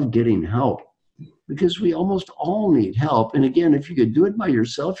above getting help because we almost all need help. And again, if you could do it by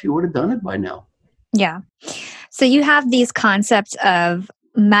yourself, you would have done it by now. Yeah. So you have these concepts of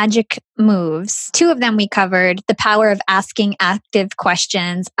magic moves. 2 of them we covered, the power of asking active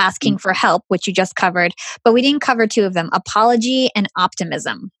questions, asking for help, which you just covered, but we didn't cover 2 of them, apology and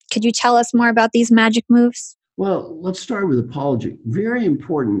optimism. Could you tell us more about these magic moves? Well, let's start with apology. Very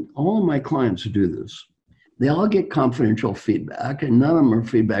important. All of my clients do this. They all get confidential feedback, and none of them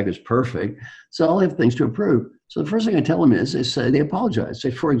feedback is perfect. So all have things to improve. So the first thing I tell them is they apologize.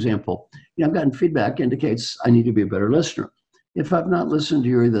 Say, for example, I've gotten feedback indicates I need to be a better listener. If I've not listened to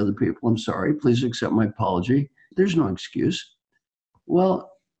you or the other people, I'm sorry. Please accept my apology. There's no excuse.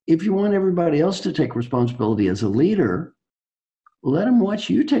 Well, if you want everybody else to take responsibility as a leader, let them watch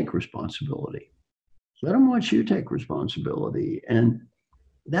you take responsibility. Let them watch you take responsibility. And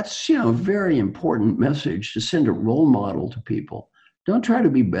that's, a very important message to send a role model to people. Don't try to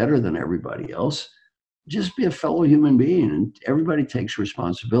be better than everybody else. Just be a fellow human being and everybody takes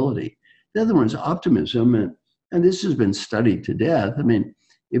responsibility. The other one is optimism. And this has been studied to death. I mean,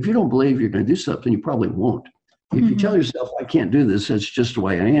 if you don't believe you're going to do something, you probably won't. If you tell yourself, I can't do this, that's just the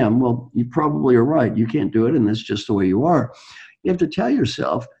way I am, well, you probably are right. You can't do it, and that's just the way you are. You have to tell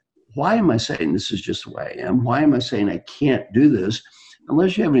yourself, why am I saying this is just the way I am? Why am I saying I can't do this?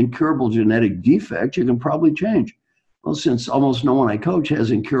 Unless you have an incurable genetic defect, you can probably change. Well, since almost no one I coach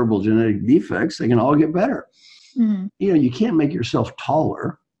has incurable genetic defects, they can all get better. You can't make yourself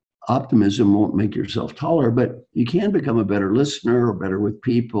taller. Optimism won't make yourself taller, but you can become a better listener or better with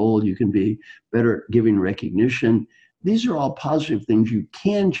people. You can be better at giving recognition. These are all positive things you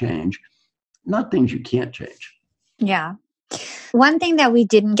can change, not things you can't change. Yeah. One thing that we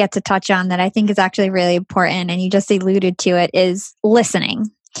didn't get to touch on that I think is actually really important, and you just alluded to it, is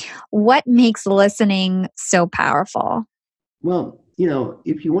listening. What makes listening so powerful? Well,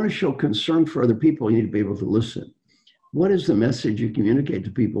 if you want to show concern for other people, you need to be able to listen. What is the message you communicate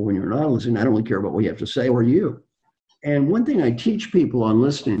to people when you're not listening? I don't really care about what you have to say or you. And one thing I teach people on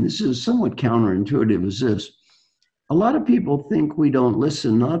listening, this is somewhat counterintuitive, is this. A lot of people think we don't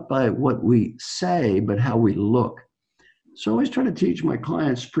listen, not by what we say, but how we look. So I always try to teach my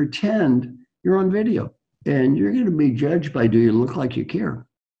clients, pretend you're on video and you're going to be judged by do you look like you care?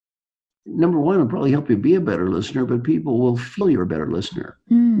 Number one, it'll probably help you be a better listener, but people will feel you're a better listener.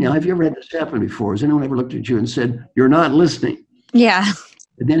 Now, have you ever had this happen before? Has anyone ever looked at you and said, you're not listening? Yeah.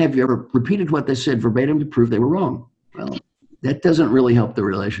 And then have you ever repeated what they said verbatim to prove they were wrong? Well, that doesn't really help the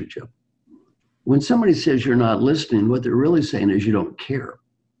relationship. When somebody says you're not listening, what they're really saying is you don't care.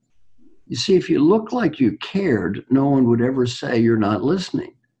 You see, if you look like you cared, no one would ever say you're not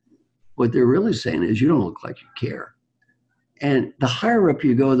listening. What they're really saying is you don't look like you care. And the higher up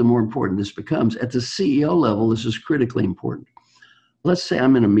you go, the more important this becomes. At the CEO level, this is critically important. Let's say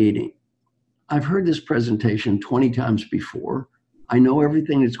I'm in a meeting. I've heard this presentation 20 times before. I know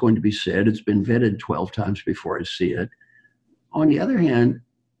everything that's going to be said. It's been vetted 12 times before I see it. On the other hand,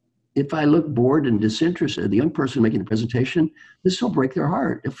 if I look bored and disinterested, the young person making the presentation, this will break their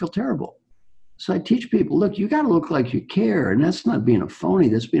heart. They'll feel terrible. So I teach people, look, you got to look like you care. And that's not being a phony.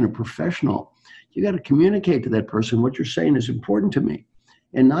 That's being a professional. You got to communicate to that person what you're saying is important to me.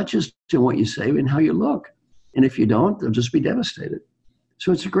 And not just in what you say, but in how you look. And if you don't, they'll just be devastated.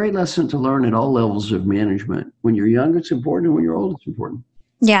 So it's a great lesson to learn at all levels of management. When you're young, it's important. And when you're old, it's important.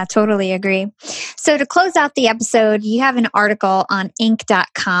 Yeah, totally agree. So to close out the episode, you have an article on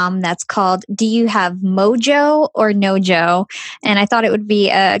Inc.com that's called, Do You Have Mojo or Nojo? And I thought it would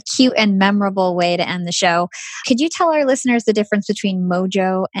be a cute and memorable way to end the show. Could you tell our listeners the difference between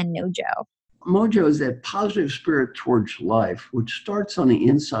mojo and nojo? Mojo is that positive spirit towards life, which starts on the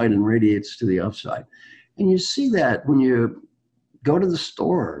inside and radiates to the outside. And you see that when you go to the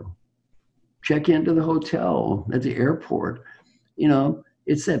store, check into the hotel, at the airport,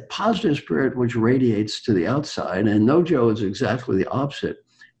 it's that positive spirit which radiates to the outside. And Nojo is exactly the opposite.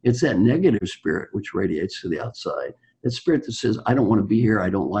 It's that negative spirit which radiates to the outside. That spirit that says, I don't want to be here. I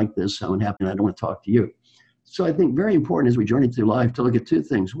don't like this. I'm unhappy. I don't want to talk to you. So I think very important as we journey through life to look at two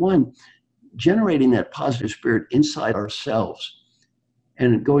things. One, generating that positive spirit inside ourselves.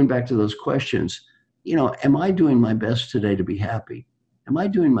 And going back to those questions, am I doing my best today to be happy? Am I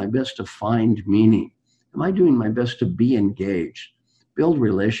doing my best to find meaning? Am I doing my best to be engaged? Build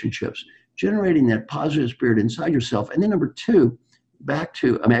relationships, generating that positive spirit inside yourself. And then number two, back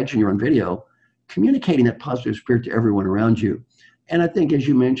to imagine you're on video, communicating that positive spirit to everyone around you. And I think, as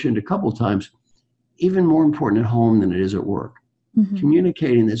you mentioned a couple of times, even more important at home than it is at work. Mm-hmm.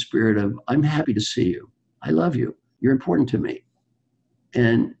 Communicating the spirit of, I'm happy to see you. I love you. You're important to me.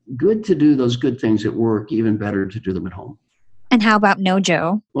 And good to do those good things at work, even better to do them at home. And how about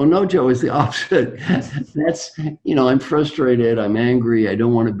Nojo? Well, Nojo is the opposite. That's, I'm frustrated. I'm angry. I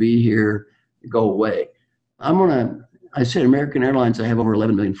don't want to be here. Go away. I said American Airlines, I have over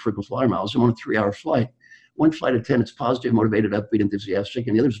 11 million frequent flyer miles. I'm on a 3-hour flight. One flight attendant's positive, motivated, upbeat, enthusiastic,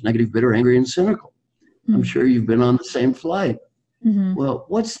 and the other's negative, bitter, angry, and cynical. Mm-hmm. I'm sure you've been on the same flight. Mm-hmm. Well,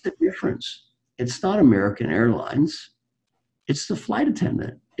 what's the difference? It's not American Airlines. It's the flight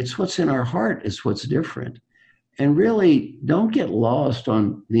attendant. It's what's in our heart. It's what's different. And really, don't get lost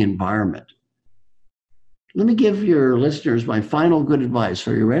on the environment. Let me give your listeners my final good advice.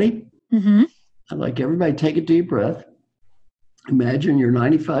 Are you ready? Mm-hmm. I'd like everybody to take a deep breath. Imagine you're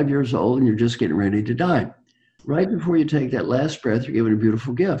 95 years old and you're just getting ready to die. Right before you take that last breath, you're given a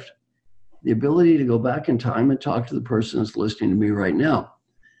beautiful gift. The ability to go back in time and talk to the person that's listening to me right now.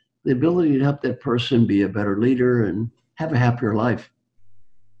 The ability to help that person be a better leader and have a happier life.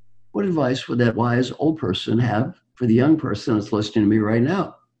 What advice would that wise old person have for the young person that's listening to me right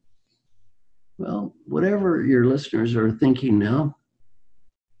now? Well, whatever your listeners are thinking now,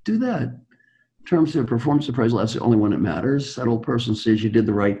 do that. In terms of performance appraisal, that's the only one that matters. That old person says you did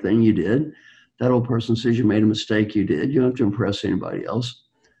the right thing, you did. That old person says you made a mistake, you did. You don't have to impress anybody else.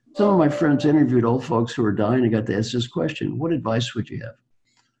 Some of my friends interviewed old folks who are dying and got to ask this question: what advice would you have?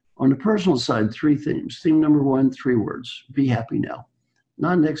 On the personal side, 3 themes. Theme number 1, 3 words: be happy now.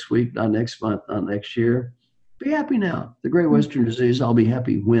 Not next week, not next month, not next year. Be happy now. The Great Western disease, I'll be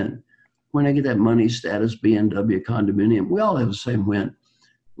happy when. When I get that money, status, BMW, condominium, we all have the same when.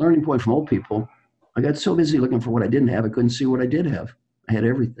 Learning point from old people, I got so busy looking for what I didn't have, I couldn't see what I did have. I had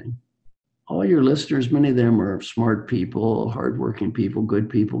everything. All your listeners, many of them are smart people, hardworking people, good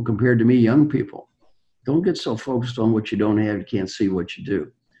people, compared to me, young people. Don't get so focused on what you don't have, you can't see what you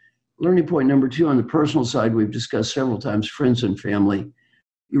do. Learning point number 2, on the personal side, we've discussed several times, friends and family.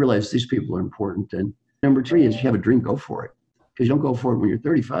 You realize these people are important. And number 3 is you have a dream, go for it. Because you don't go for it when you're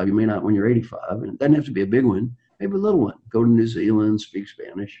 35, you may not when you're 85. And it doesn't have to be a big one, maybe a little one. Go to New Zealand, speak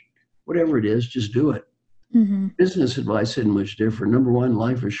Spanish, whatever it is, just do it. Mm-hmm. Business advice isn't much different. Number 1,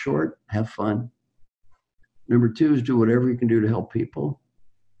 life is short, have fun. Number two is do whatever you can do to help people.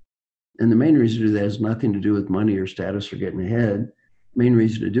 And the main reason to do that has nothing to do with money or status or getting ahead. The main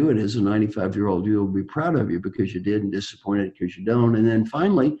reason to do it is a 95-year-old you will be proud of you because you did and disappointed because you don't. And then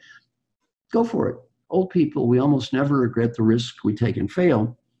finally, go for it. Old people, we almost never regret the risk we take and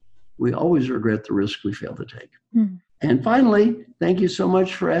fail. We always regret the risk we fail to take. And finally, thank you so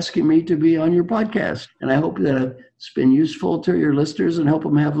much for asking me to be on your podcast. And I hope that it's been useful to your listeners and help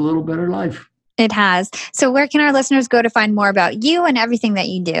them have a little better life. It has. So where can our listeners go to find more about you and everything that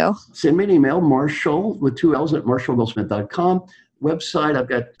you do? Send me an email, Marshall, with 2 L's at marshallgoldsmith.com. Website, I've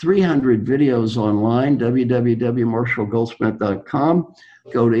got 300 videos online, www.marshallgoldsmith.com.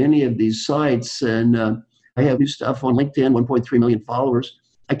 Go to any of these sites, and I have new stuff on LinkedIn, 1.3 million followers.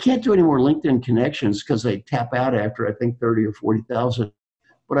 I can't do any more LinkedIn connections because they tap out after, I think, 30 or 40,000,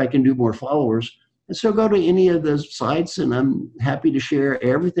 but I can do more followers. And so go to any of those sites, and I'm happy to share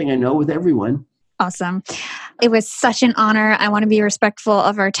everything I know with everyone. Awesome. It was such an honor. I want to be respectful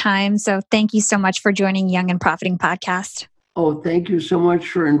of our time. So thank you so much for joining Young and Profiting Podcast. Oh, thank you so much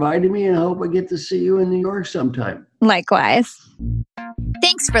for inviting me, and I hope I get to see you in New York sometime. Likewise.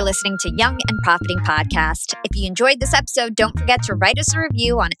 Thanks for listening to Young and Profiting Podcast. If you enjoyed this episode, don't forget to write us a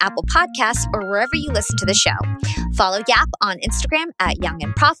review on Apple Podcasts or wherever you listen to the show. Follow Yap on Instagram at Young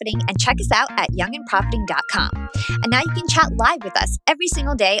and Profiting and check us out at youngandprofiting.com. And now you can chat live with us every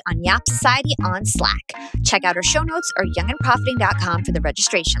single day on Yap Society on Slack. Check out our show notes or youngandprofiting.com for the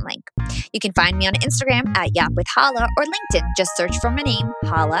registration link. You can find me on Instagram at Yap with Hala or LinkedIn. Just search for my name,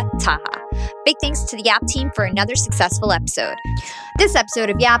 Hala Taha. Big thanks to the Yap team for another successful episode. This episode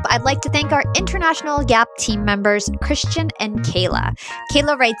of Yap, I'd like to thank our international Yap team members, Christian and Kayla.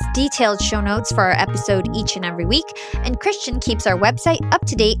 Kayla writes detailed show notes for our episode each and every week, and Christian keeps our website up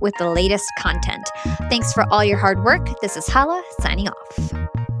to date with the latest content. Thanks for all your hard work. This is Hala signing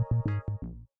off.